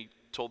 same thing he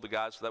told the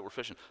guys that were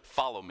fishing,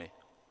 follow me.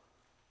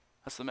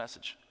 That's the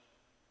message.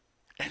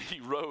 And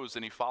he rose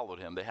and he followed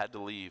him. They had to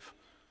leave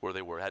where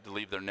they were, had to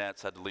leave their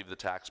nets, had to leave the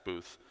tax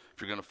booth.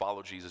 If you're going to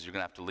follow Jesus, you're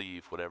going to have to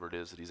leave whatever it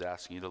is that he's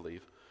asking you to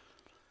leave.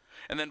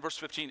 And then verse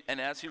 15,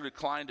 and as he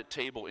reclined at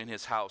table in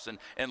his house,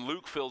 and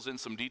Luke fills in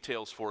some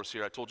details for us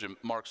here. I told you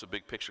Mark's a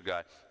big picture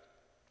guy,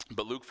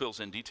 but Luke fills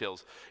in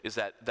details, is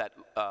that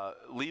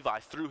Levi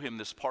threw him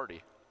this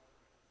party.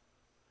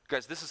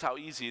 Guys, this is how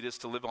easy it is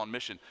to live on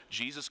mission.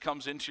 Jesus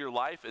comes into your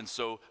life, and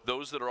so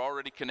those that are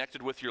already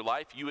connected with your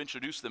life, you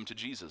introduce them to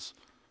Jesus.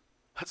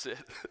 That's it.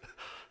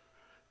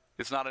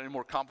 It's not any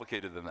more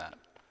complicated than that.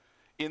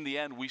 In the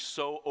end, we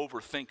so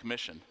overthink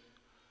mission.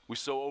 We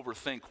so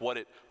overthink what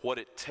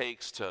it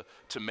takes to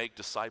make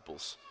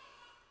disciples.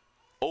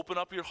 Open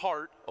up your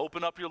heart,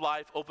 open up your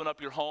life, open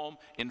up your home,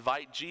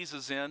 invite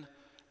Jesus in,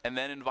 and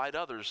then invite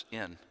others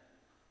in.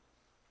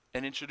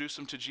 And introduce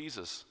them to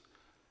Jesus.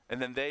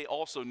 And then they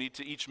also need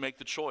to each make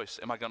the choice.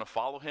 Am I going to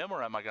follow him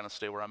or am I going to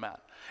stay where I'm at?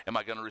 Am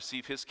I going to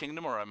receive his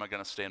kingdom or am I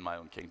going to stay in my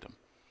own kingdom?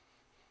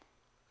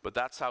 But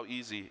that's how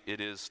easy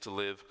it is to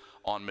live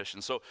on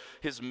mission. So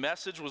his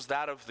message was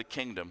that of the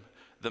kingdom.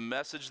 The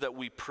message that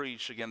we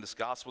preach, again, this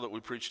gospel that we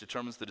preach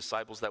determines the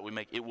disciples that we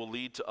make. It will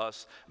lead to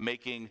us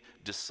making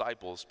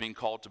disciples, being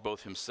called to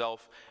both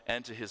himself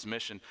and to his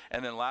mission.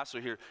 And then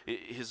lastly here,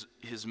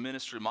 his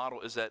ministry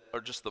model is that, or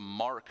just the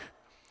mark,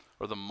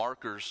 or the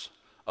markers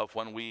of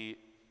when we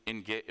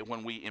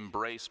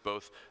embrace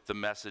both the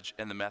message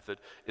and the method,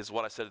 is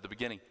what I said at the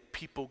beginning.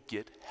 People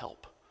get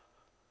help.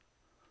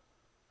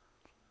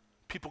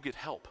 People get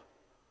help.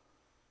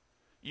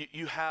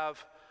 You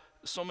have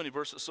so many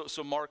verses.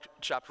 So Mark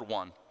chapter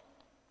 1,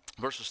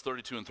 verses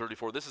 32 and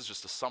 34, this is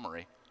just a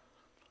summary.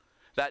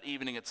 That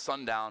evening at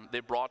sundown, they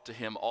brought to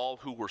him all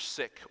who were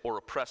sick or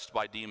oppressed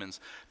by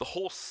demons. The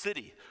whole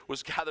city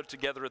was gathered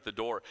together at the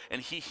door,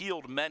 and he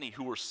healed many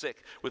who were sick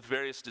with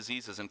various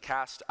diseases and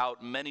cast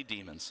out many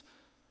demons.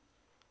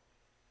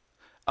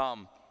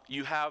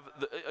 You have,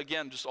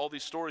 again, just all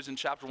these stories in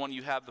chapter 1.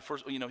 You have the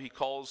first, he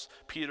calls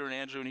Peter and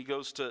Andrew, and he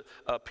goes to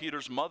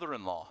Peter's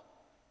mother-in-law.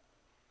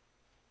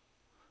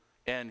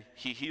 And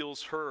he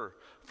heals her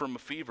from a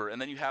fever.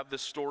 And then you have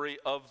this story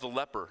of the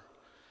leper,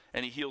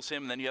 and he heals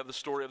him. And then you have the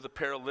story of the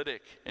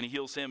paralytic, and he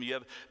heals him. You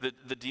have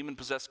the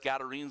demon-possessed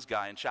Gadarenes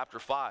guy in chapter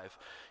 5.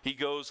 He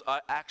goes,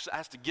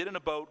 has to get in a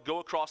boat, go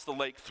across the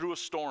lake through a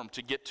storm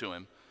to get to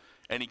him.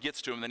 And he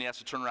gets to him, and then he has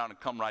to turn around and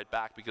come right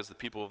back because the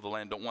people of the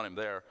land don't want him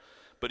there.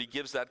 But he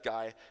gives that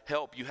guy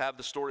help. You have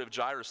the story of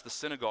Jairus, the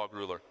synagogue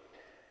ruler.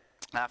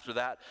 After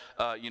that,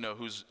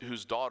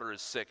 whose daughter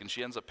is sick, and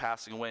she ends up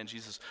passing away, and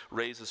Jesus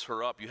raises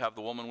her up. You have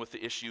the woman with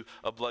the issue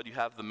of blood. You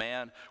have the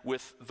man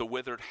with the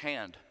withered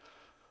hand.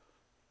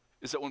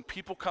 Is that when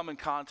people come in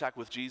contact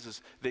with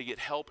Jesus, they get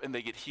help and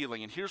they get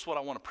healing. And here's what I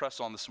want to press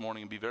on this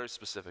morning and be very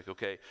specific,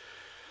 okay?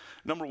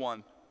 Number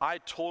one, I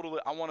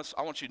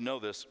want you to know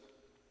this.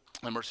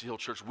 At Mercy Hill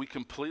Church, we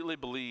completely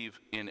believe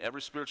in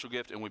every spiritual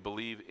gift, and we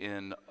believe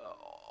in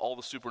all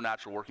the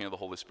supernatural working of the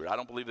Holy Spirit. I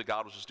don't believe that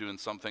God was just doing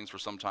some things for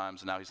some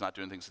times and now he's not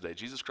doing things today.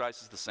 Jesus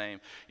Christ is the same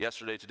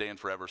yesterday, today, and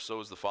forever. So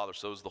is the Father,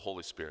 so is the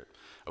Holy Spirit.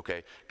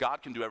 Okay?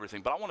 God can do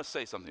everything. But I want to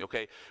say something,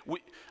 okay?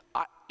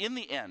 In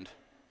the end,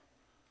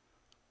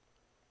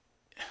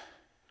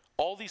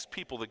 all these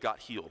people that got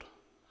healed,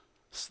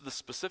 the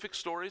specific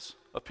stories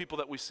of people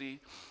that we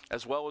see,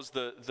 as well as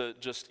the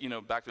just,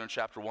 back there in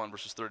chapter 1,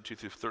 verses 32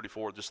 through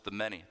 34, just the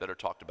many that are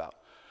talked about,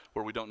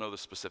 where we don't know the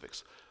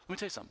specifics. Let me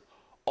tell you something.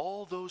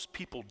 All those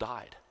people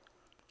died,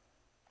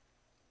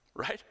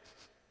 right?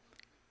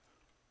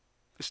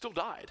 They still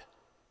died.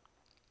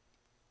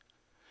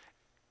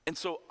 And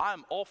so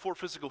I'm all for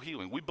physical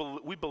healing.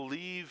 We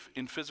believe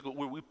in physical,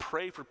 we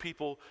pray for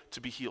people to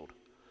be healed.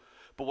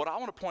 But what I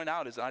want to point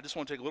out is, and I just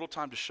want to take a little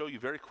time to show you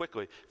very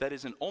quickly, that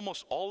is in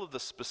almost all of the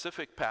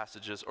specific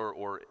passages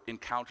or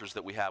encounters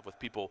that we have with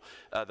people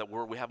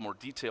where we have more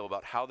detail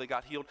about how they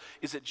got healed,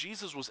 is that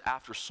Jesus was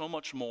after so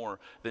much more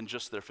than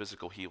just their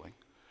physical healing.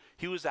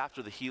 He was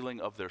after the healing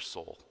of their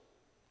soul.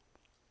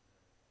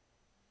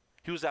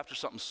 He was after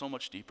something so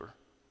much deeper.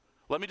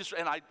 We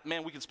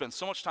can spend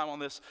so much time on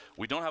this.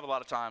 We don't have a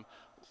lot of time.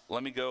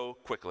 Let me go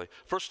quickly.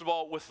 First of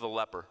all, with the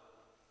leper.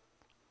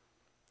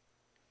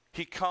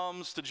 He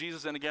comes to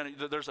Jesus, and again,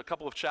 there's a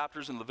couple of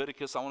chapters in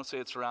Leviticus. I want to say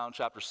it's around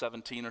chapter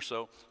 17 or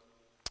so.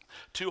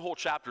 2 whole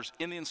chapters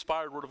in the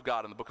inspired word of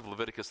God in the book of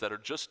Leviticus that are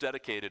just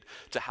dedicated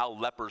to how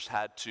lepers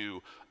had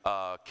to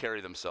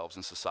carry themselves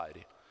in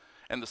society.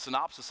 And the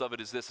synopsis of it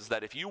is this, is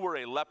that if you were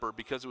a leper,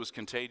 because it was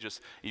contagious,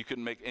 you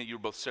were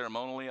both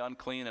ceremonially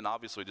unclean and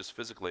obviously just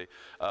physically,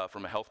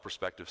 from a health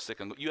perspective, sick.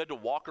 And you had to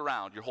walk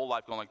around your whole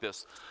life going like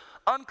this,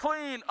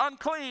 unclean,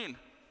 unclean,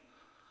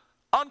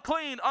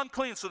 unclean,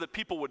 unclean, so that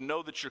people would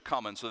know that you're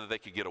coming so that they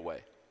could get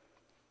away.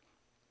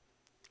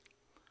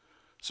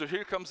 So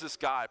here comes this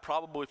guy,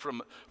 probably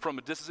from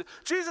a distance,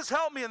 Jesus,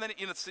 help me. And then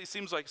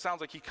it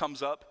sounds like he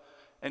comes up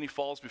and he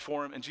falls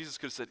before him. And Jesus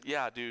could have said,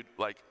 yeah, dude,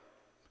 like,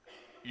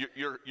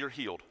 You're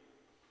healed.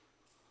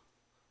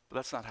 But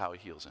that's not how he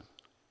heals him.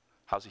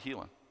 How's he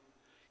healing?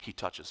 He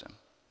touches him.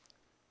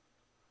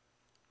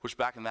 Which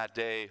back in that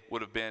day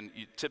would have been,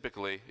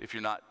 typically, if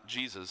you're not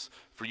Jesus,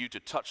 for you to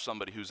touch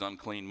somebody who's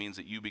unclean means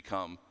that you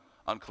become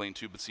unclean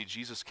too. But see,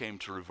 Jesus came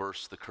to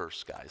reverse the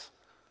curse, guys.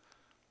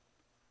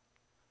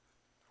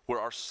 Where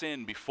our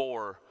sin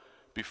before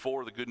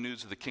the good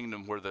news of the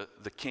kingdom, where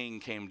the king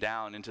came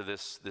down into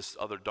this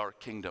other dark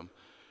kingdom,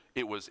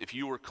 it was, if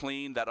you were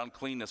clean, that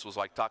uncleanness was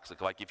like toxic.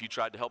 Like if you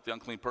tried to help the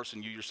unclean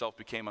person, you yourself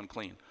became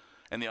unclean.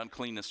 And the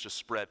uncleanness just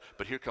spread.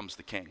 But here comes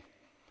the king.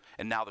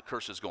 And now the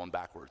curse is going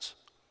backwards.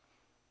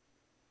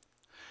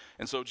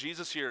 And so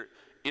Jesus here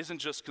isn't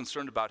just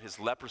concerned about his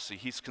leprosy.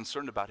 He's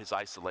concerned about his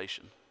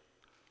isolation.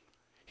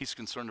 He's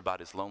concerned about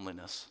his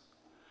loneliness.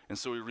 And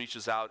so he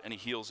reaches out and he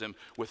heals him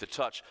with a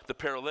touch. The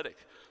paralytic.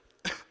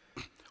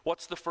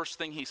 What's the first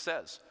thing he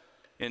says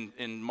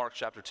in Mark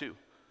chapter 2?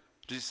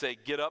 Does he say,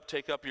 get up,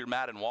 take up your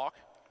mat and walk?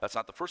 That's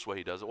not the first way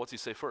he does it. What's he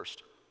say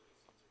first?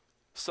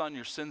 Son,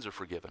 your sins are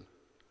forgiven.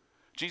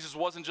 Jesus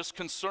wasn't just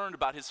concerned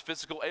about his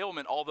physical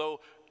ailment, although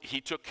he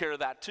took care of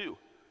that too.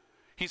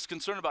 He's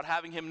concerned about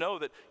having him know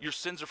that your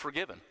sins are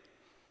forgiven.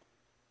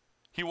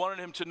 He wanted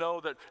him to know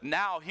that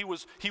now he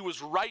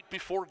was right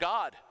before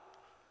God.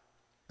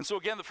 And so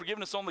again, the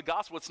forgiveness on the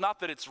gospel, it's not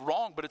that it's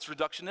wrong, but it's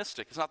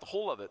reductionistic. It's not the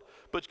whole of it.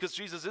 But because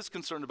Jesus is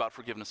concerned about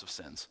forgiveness of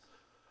sins.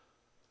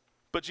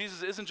 But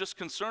Jesus isn't just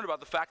concerned about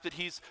the fact that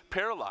he's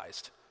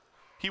paralyzed.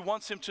 He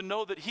wants him to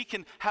know that he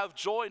can have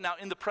joy now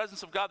in the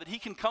presence of God, that he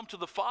can come to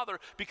the Father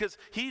because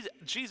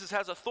Jesus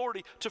has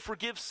authority to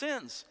forgive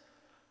sins.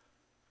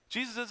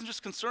 Jesus isn't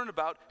just concerned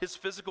about his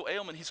physical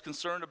ailment, he's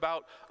concerned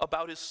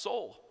about his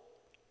soul.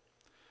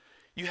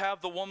 You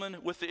have the woman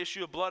with the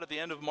issue of blood at the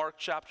end of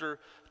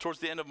towards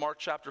the end of Mark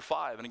chapter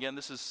 5. And again,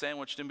 this is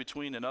sandwiched in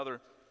between another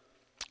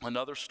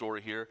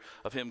story here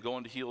of him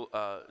going to heal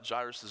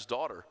Jairus'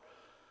 daughter.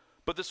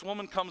 But this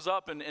woman comes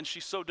up and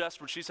she's so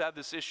desperate. She's had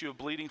this issue of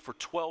bleeding for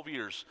 12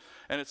 years.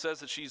 And it says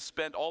that she's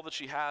spent all that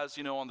she has,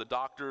 on the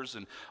doctors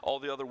and all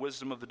the other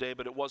wisdom of the day,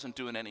 but it wasn't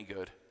doing any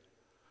good.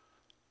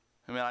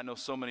 I mean, I know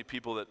so many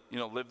people that,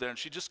 live there, and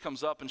she just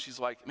comes up and she's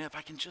like, man, if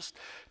I can just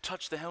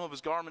touch the hem of his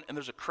garment, and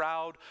there's a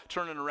crowd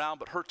turning around,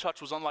 but her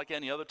touch was unlike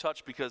any other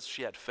touch because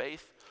she had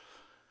faith.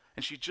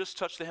 And she just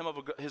touched the hem of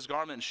his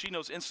garment, and she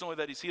knows instantly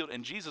that he's healed,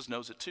 and Jesus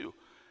knows it too.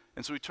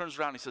 And so he turns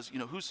around and he says,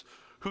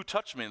 who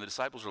touched me? And the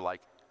disciples are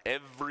like,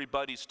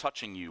 everybody's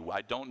touching you.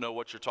 I don't know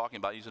what you're talking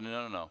about. He said,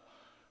 no.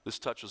 This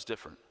touch was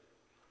different.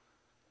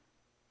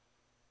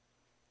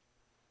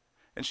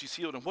 And she's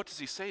healed. And what does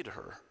he say to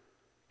her?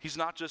 He's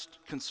not just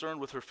concerned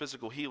with her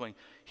physical healing.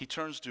 He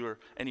turns to her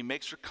and he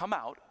makes her come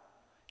out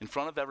in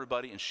front of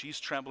everybody, and she's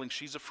trembling,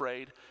 she's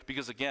afraid,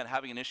 because again,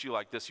 having an issue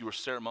like this, you were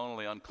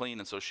ceremonially unclean,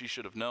 and so she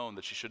should have known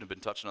that she shouldn't have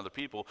been touching other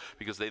people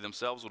because they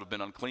themselves would have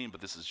been unclean,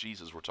 but this is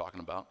Jesus we're talking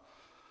about.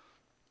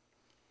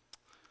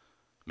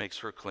 Makes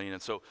her clean.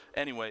 And so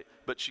anyway,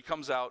 but she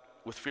comes out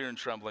with fear and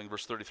trembling,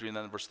 verse 33, and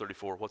then in verse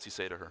 34, what's he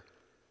say to her?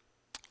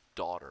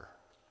 Daughter,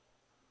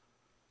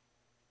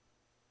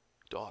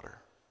 daughter,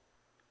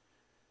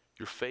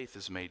 your faith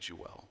has made you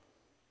well.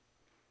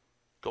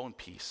 Go in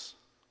peace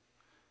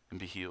and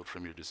be healed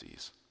from your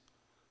disease.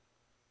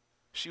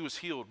 She was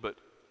healed, but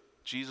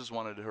Jesus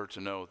wanted her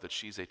to know that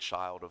she's a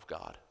child of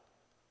God.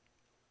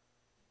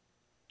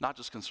 Not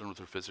just concerned with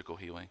her physical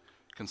healing,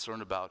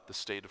 concerned about the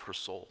state of her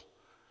soul.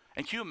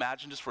 And can you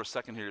imagine just for a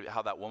second here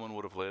how that woman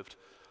would have lived?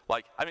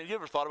 Like, I mean, you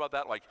ever thought about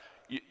that? Like,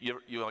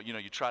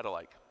 you try to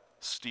like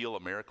steal a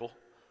miracle.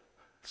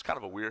 It's kind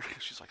of a weird,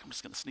 she's like, I'm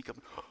just going to sneak up.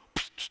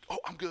 Oh,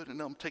 I'm good, and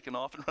then I'm taking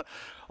off. And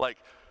like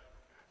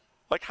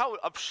how,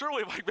 I'm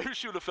surely, like maybe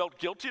she would have felt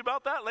guilty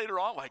about that later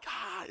on. Like,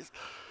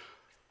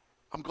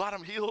 I'm glad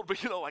I'm healed,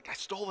 but like I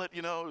stole it,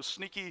 it was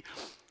sneaky.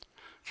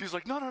 She's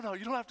like, no,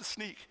 you don't have to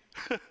sneak.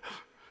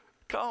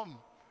 Come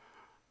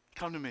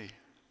to me.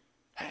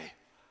 Hey,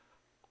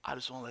 I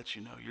just want to let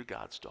you know you're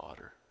God's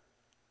daughter.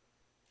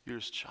 You're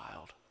his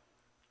child.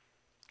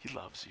 He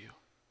loves you.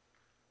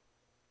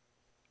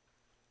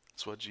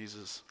 That's what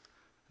Jesus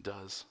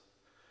does.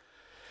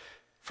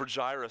 For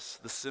Jairus,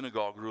 the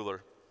synagogue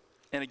ruler,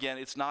 and again,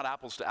 it's not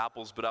apples to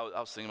apples, but I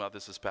was thinking about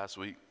this past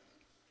week.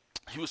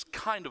 He was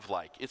kind of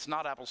like, it's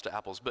not apples to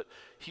apples, but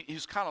he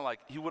was kind of like,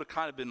 he would have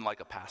kind of been like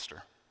a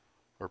pastor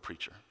or a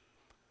preacher.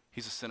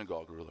 He's a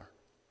synagogue ruler.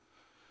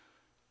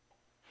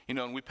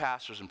 And we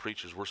pastors and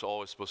preachers, we're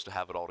always supposed to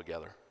have it all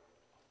together.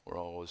 We're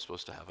always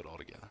supposed to have it all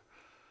together.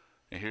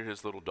 And here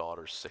his little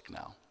daughter's sick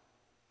now.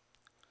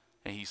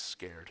 And he's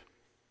scared.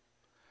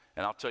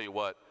 And I'll tell you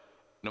what,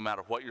 no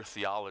matter what your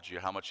theology or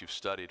how much you've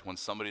studied, when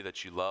somebody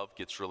that you love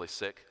gets really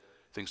sick,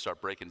 things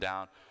start breaking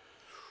down,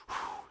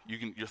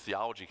 your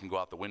theology can go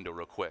out the window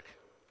real quick,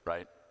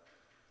 right?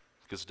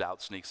 Because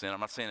doubt sneaks in. I'm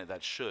not saying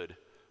that should,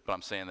 but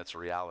I'm saying that's a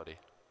reality.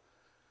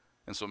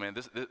 And so, man,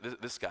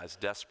 this guy's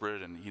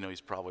desperate, and he's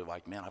probably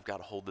like, man, I've got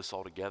to hold this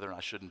all together, and I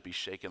shouldn't be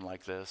shaken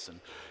like this, and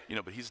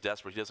but he's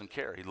desperate. He doesn't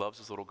care. He loves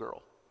his little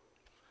girl.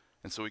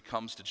 And so he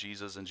comes to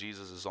Jesus, and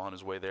Jesus is on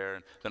his way there.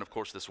 And then, of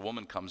course, this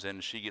woman comes in,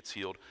 and she gets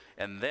healed.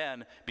 And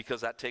then,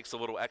 because that takes a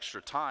little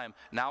extra time,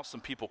 now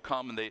some people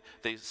come, and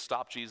they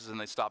stop Jesus,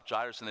 and they stop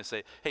Jairus, and they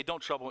say, hey,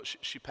 don't trouble her.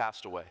 She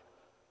passed away.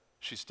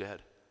 She's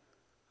dead.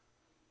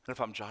 And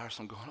if I'm Jairus,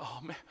 I'm going, oh,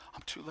 man,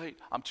 I'm too late.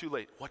 I'm too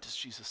late. What does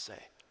Jesus say?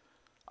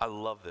 I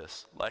love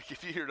this. Like,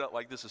 if you hear that,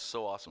 like, this is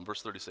so awesome.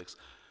 Verse 36,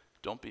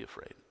 don't be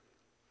afraid.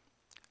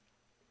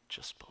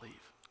 Just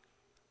believe.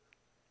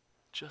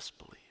 Just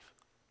believe.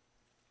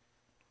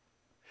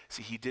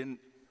 See, he didn't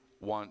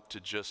want to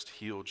just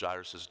heal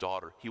Jairus'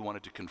 daughter. He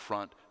wanted to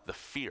confront the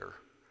fear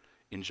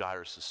in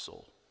Jairus'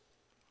 soul.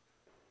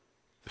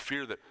 The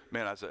fear that,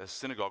 man, as a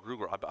synagogue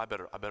ruler, I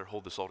better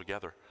hold this all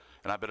together.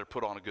 And I better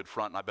put on a good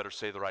front, and I better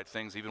say the right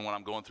things. Even when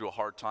I'm going through a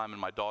hard time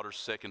and my daughter's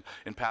sick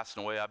and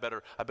passing away, I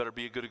better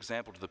be a good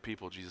example to the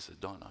people. Jesus said,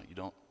 no, you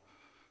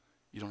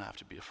don't have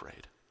to be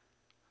afraid.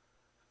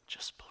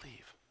 Just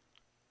believe.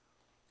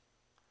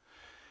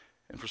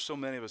 And for so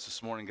many of us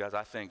this morning, guys,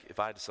 I think if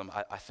I had some,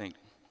 I think,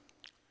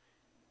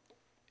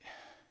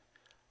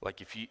 like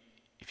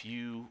if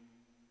you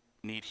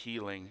need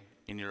healing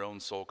in your own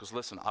soul, because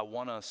listen, I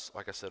want us,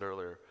 like I said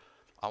earlier,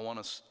 I want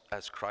us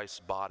as Christ's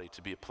body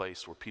to be a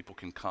place where people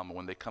can come, and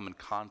when they come in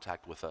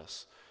contact with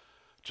us,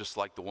 just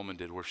like the woman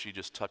did, where she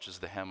just touches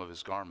the hem of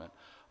his garment,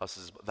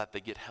 that they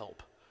get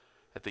help,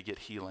 that they get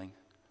healing.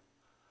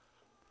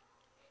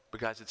 But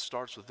guys, it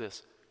starts with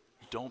this.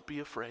 Don't be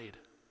afraid.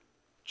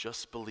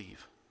 Just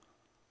believe.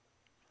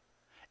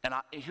 And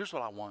here's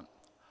what I want.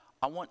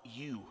 I want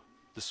you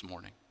this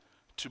morning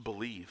to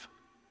believe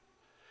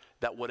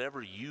that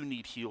whatever you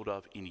need healed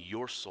of in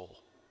your soul,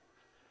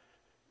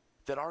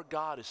 that our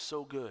God is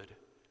so good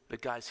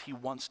that, guys, he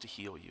wants to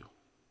heal you.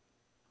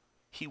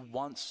 He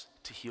wants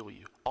to heal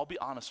you. I'll be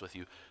honest with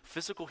you.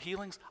 Physical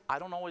healings, I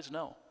don't always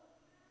know.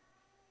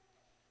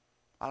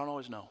 I don't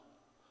always know.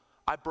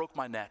 I broke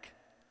my neck,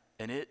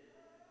 and it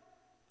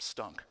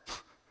stunk.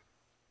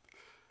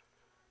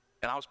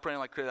 And I was praying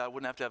like crazy. I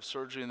wouldn't have to have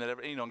surgery, and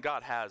that and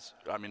God has.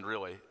 I mean,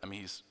 really. I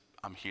mean,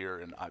 I'm here,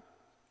 and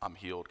I'm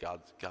healed.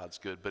 God's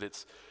good. But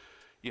it's,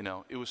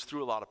 it was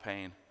through a lot of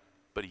pain,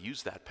 but he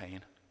used that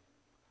pain.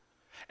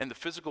 And the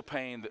physical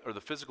pain or the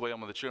physical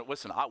ailment that you're,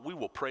 listen, we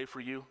will pray for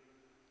you.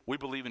 We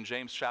believe in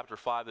James chapter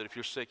 5 that if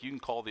you're sick, you can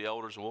call the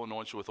elders and we'll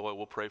anoint you with oil.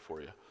 We'll pray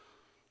for you.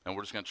 And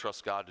we're just going to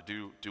trust God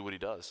to do what he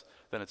does.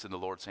 Then it's in the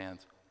Lord's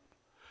hands.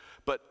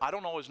 But I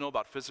don't always know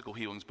about physical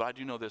healings, but I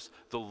do know this.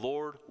 The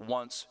Lord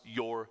wants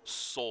your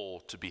soul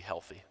to be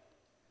healthy.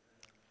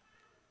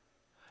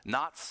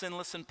 Not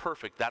sinless and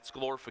perfect. That's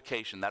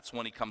glorification. That's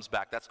when he comes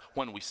back. That's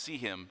when we see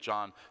him,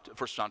 1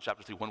 John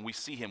chapter 3. When we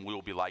see him, we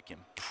will be like him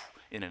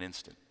in an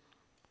instant.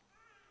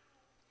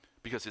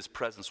 Because his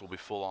presence will be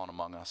full on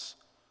among us.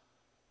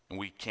 And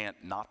we can't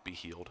not be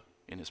healed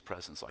in his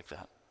presence like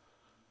that.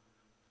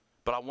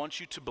 But I want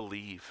you to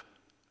believe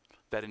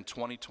that in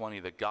 2020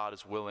 that God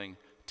is willing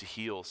to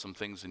heal some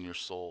things in your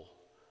soul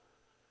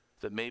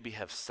that maybe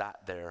have sat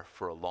there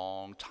for a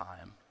long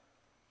time.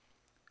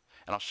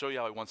 And I'll show you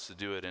how he wants to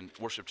do it. And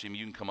worship team,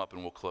 you can come up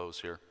and we'll close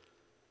here.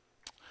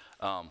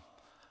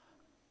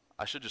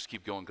 I should just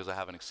keep going because I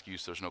have an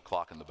excuse. There's no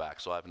clock in the back,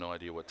 so I have no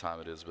idea what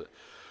time it is, but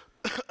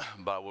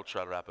I will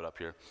try to wrap it up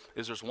here.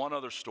 There's one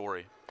other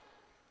story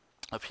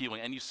of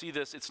healing. And you see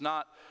this, it's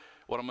not,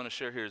 what I'm going to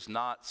share here is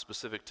not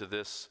specific to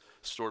this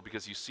story,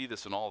 because you see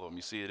this in all of them.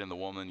 You see it in the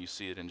woman, you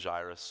see it in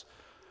Jairus,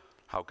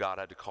 how God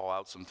had to call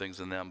out some things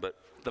in them. But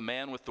the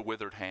man with the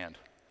withered hand,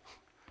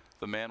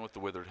 the man with the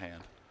withered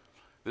hand.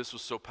 This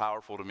was so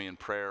powerful to me in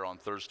prayer on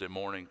Thursday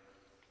morning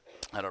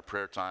at our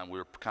prayer time. We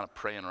were kind of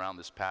praying around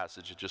this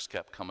passage. It just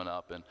kept coming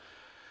up. And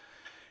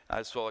I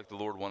just felt like the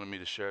Lord wanted me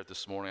to share it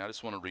this morning. I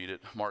just want to read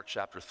it. Mark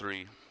chapter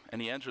 3.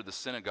 And he entered the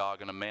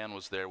synagogue, and a man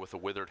was there with a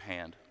withered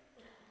hand.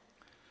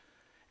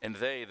 And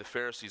they, the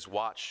Pharisees,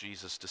 watched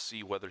Jesus to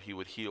see whether he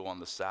would heal on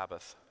the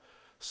Sabbath,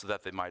 so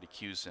that they might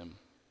accuse him.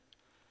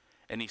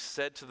 And he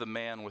said to the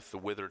man with the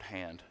withered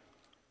hand,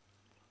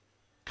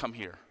 "Come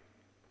here."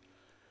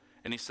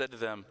 And he said to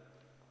them,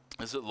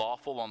 "Is it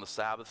lawful on the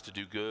Sabbath to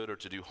do good or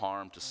to do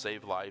harm, to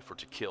save life or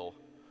to kill?"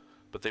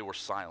 But they were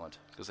silent,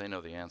 because they know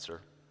the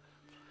answer.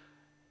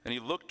 And he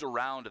looked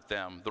around at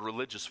them, the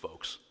religious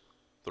folks.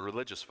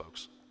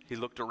 He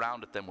looked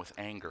around at them with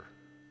anger,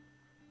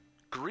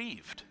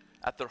 grieved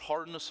at their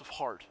hardness of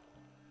heart,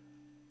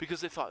 because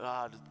they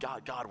thought,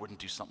 God wouldn't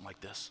do something like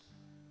this.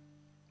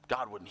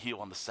 God wouldn't heal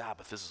on the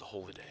Sabbath. This is a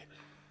holy day.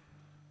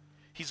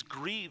 He's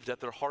grieved at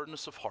their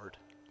hardness of heart.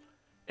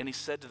 And he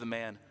said to the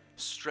man,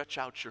 "Stretch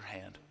out your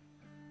hand."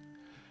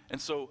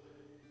 And so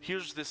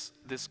here's this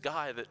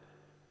guy that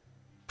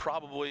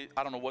probably,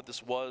 I don't know what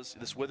this was,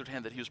 this withered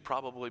hand that he was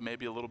probably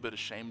maybe a little bit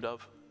ashamed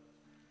of.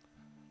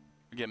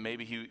 Again,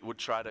 maybe he would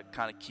try to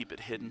kind of keep it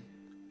hidden.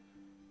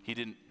 He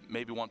didn't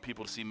maybe want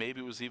people to see.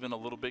 Maybe it was even a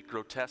little bit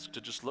grotesque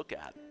to just look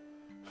at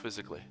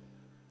physically.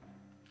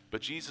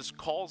 But Jesus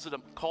calls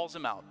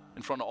him out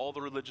in front of all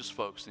the religious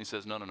folks, and he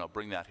says, no,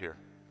 bring that here.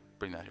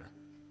 Bring that here.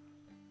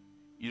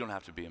 You don't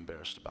have to be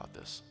embarrassed about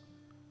this.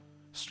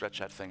 Stretch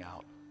that thing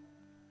out.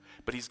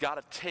 But he's got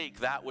to take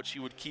that which he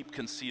would keep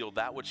concealed,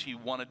 that which he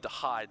wanted to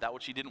hide, that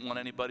which he didn't want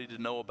anybody to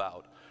know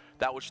about,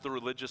 that which the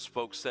religious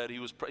folks said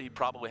he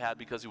probably had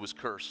because he was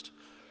cursed,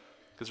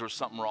 because there was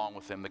something wrong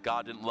with him, that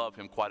God didn't love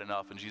him quite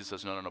enough. And Jesus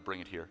says, no,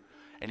 bring it here.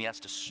 And he has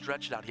to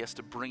stretch it out. He has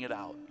to bring it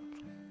out.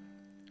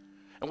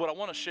 And what I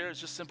want to share is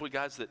just simply,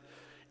 guys, that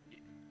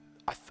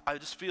I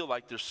just feel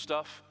like there's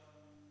stuff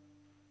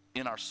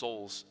in our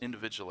souls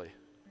individually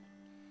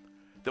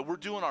that we're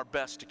doing our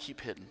best to keep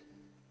hidden.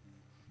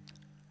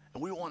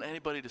 And we don't want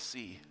anybody to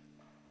see.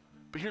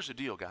 But here's the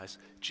deal, guys.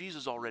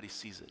 Jesus already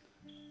sees it.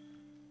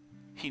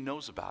 He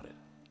knows about it.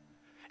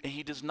 And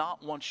he does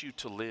not want you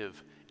to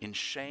live in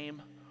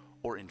shame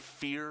or in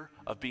fear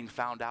of being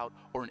found out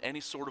or in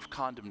any sort of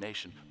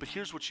condemnation. But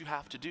here's what you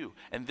have to do.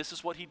 And this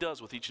is what he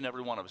does with each and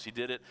every one of us. He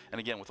did it, and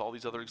again, with all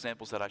these other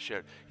examples that I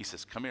shared. He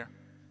says, come here.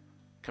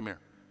 Come here.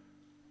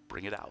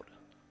 Bring it out.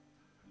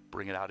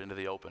 Bring it out into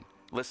the open.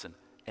 Listen,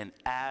 and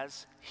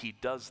as he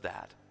does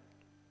that,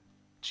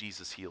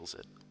 Jesus heals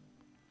it.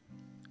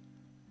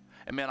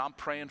 And man, I'm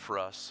praying for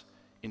us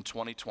in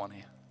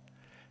 2020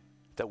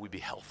 that we be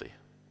healthy,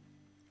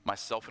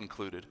 myself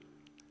included.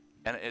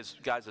 And as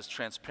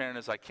transparent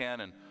as I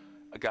can, and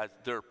guys,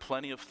 there are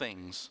plenty of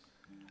things,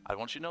 I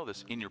want you to know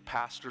this, in your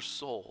pastor's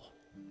soul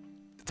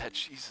that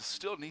Jesus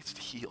still needs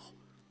to heal.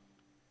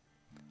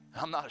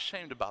 And I'm not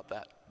ashamed about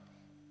that,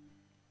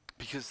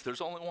 because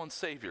there's only one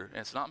Savior,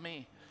 and it's not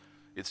me,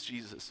 it's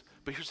Jesus.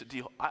 But here's the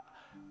deal,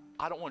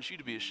 I don't want you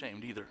to be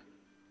ashamed either.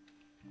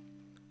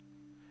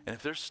 And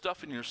if there's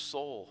stuff in your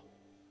soul,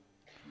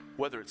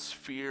 whether it's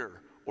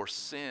fear or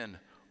sin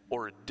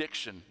or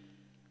addiction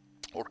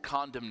or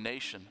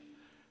condemnation,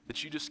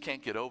 that you just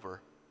can't get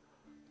over,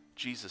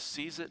 Jesus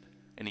sees it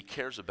and he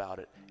cares about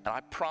it. And I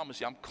promise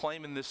you, I'm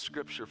claiming this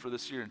scripture for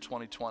this year in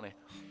 2020,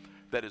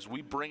 that as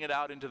we bring it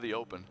out into the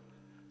open,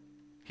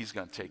 he's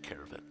going to take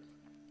care of it.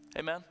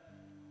 Amen?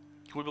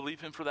 Can we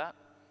believe him for that?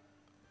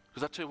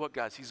 Because I tell you what,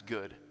 guys, he's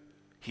good.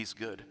 He's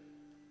good.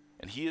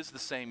 And he is the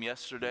same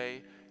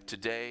yesterday,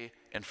 today,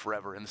 and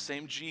forever. And the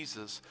same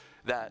Jesus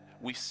that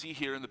we see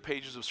here in the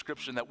pages of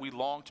Scripture and that we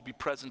long to be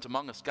present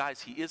among us.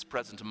 Guys, he is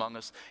present among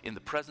us in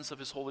the presence of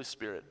his Holy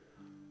Spirit.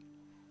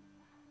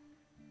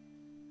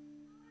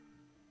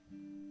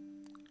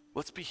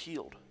 Let's be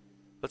healed.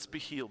 Let's be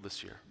healed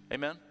this year.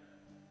 Amen?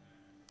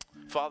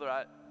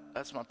 Father,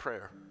 that's my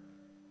prayer.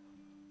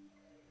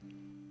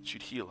 That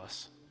you'd heal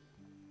us.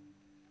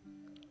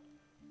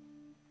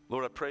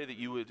 Lord, I pray that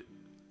you would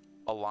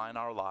align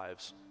our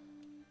lives.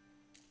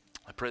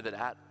 I pray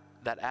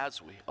that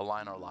as we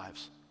align our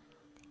lives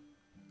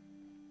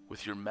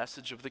with your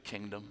message of the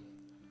kingdom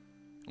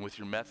and with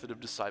your method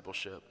of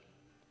discipleship,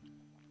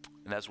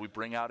 and as we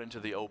bring out into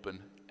the open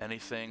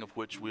anything of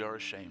which we are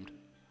ashamed,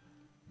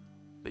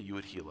 that you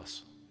would heal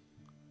us.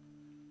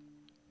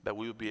 that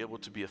we would be able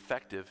to be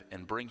effective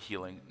and bring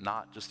healing,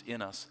 not just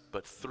in us,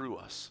 but through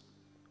us,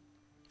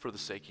 for the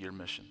sake of your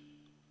mission,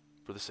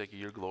 for the sake of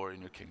your glory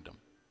and your kingdom.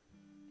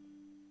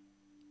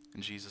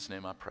 In Jesus'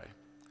 name I pray.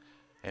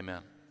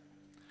 Amen.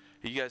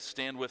 You guys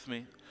stand with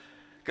me.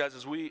 Guys,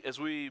 as we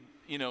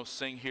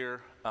sing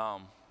here,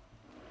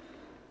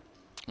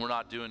 we're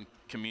not doing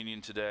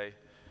communion today,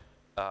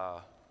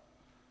 but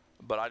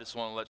I just want to let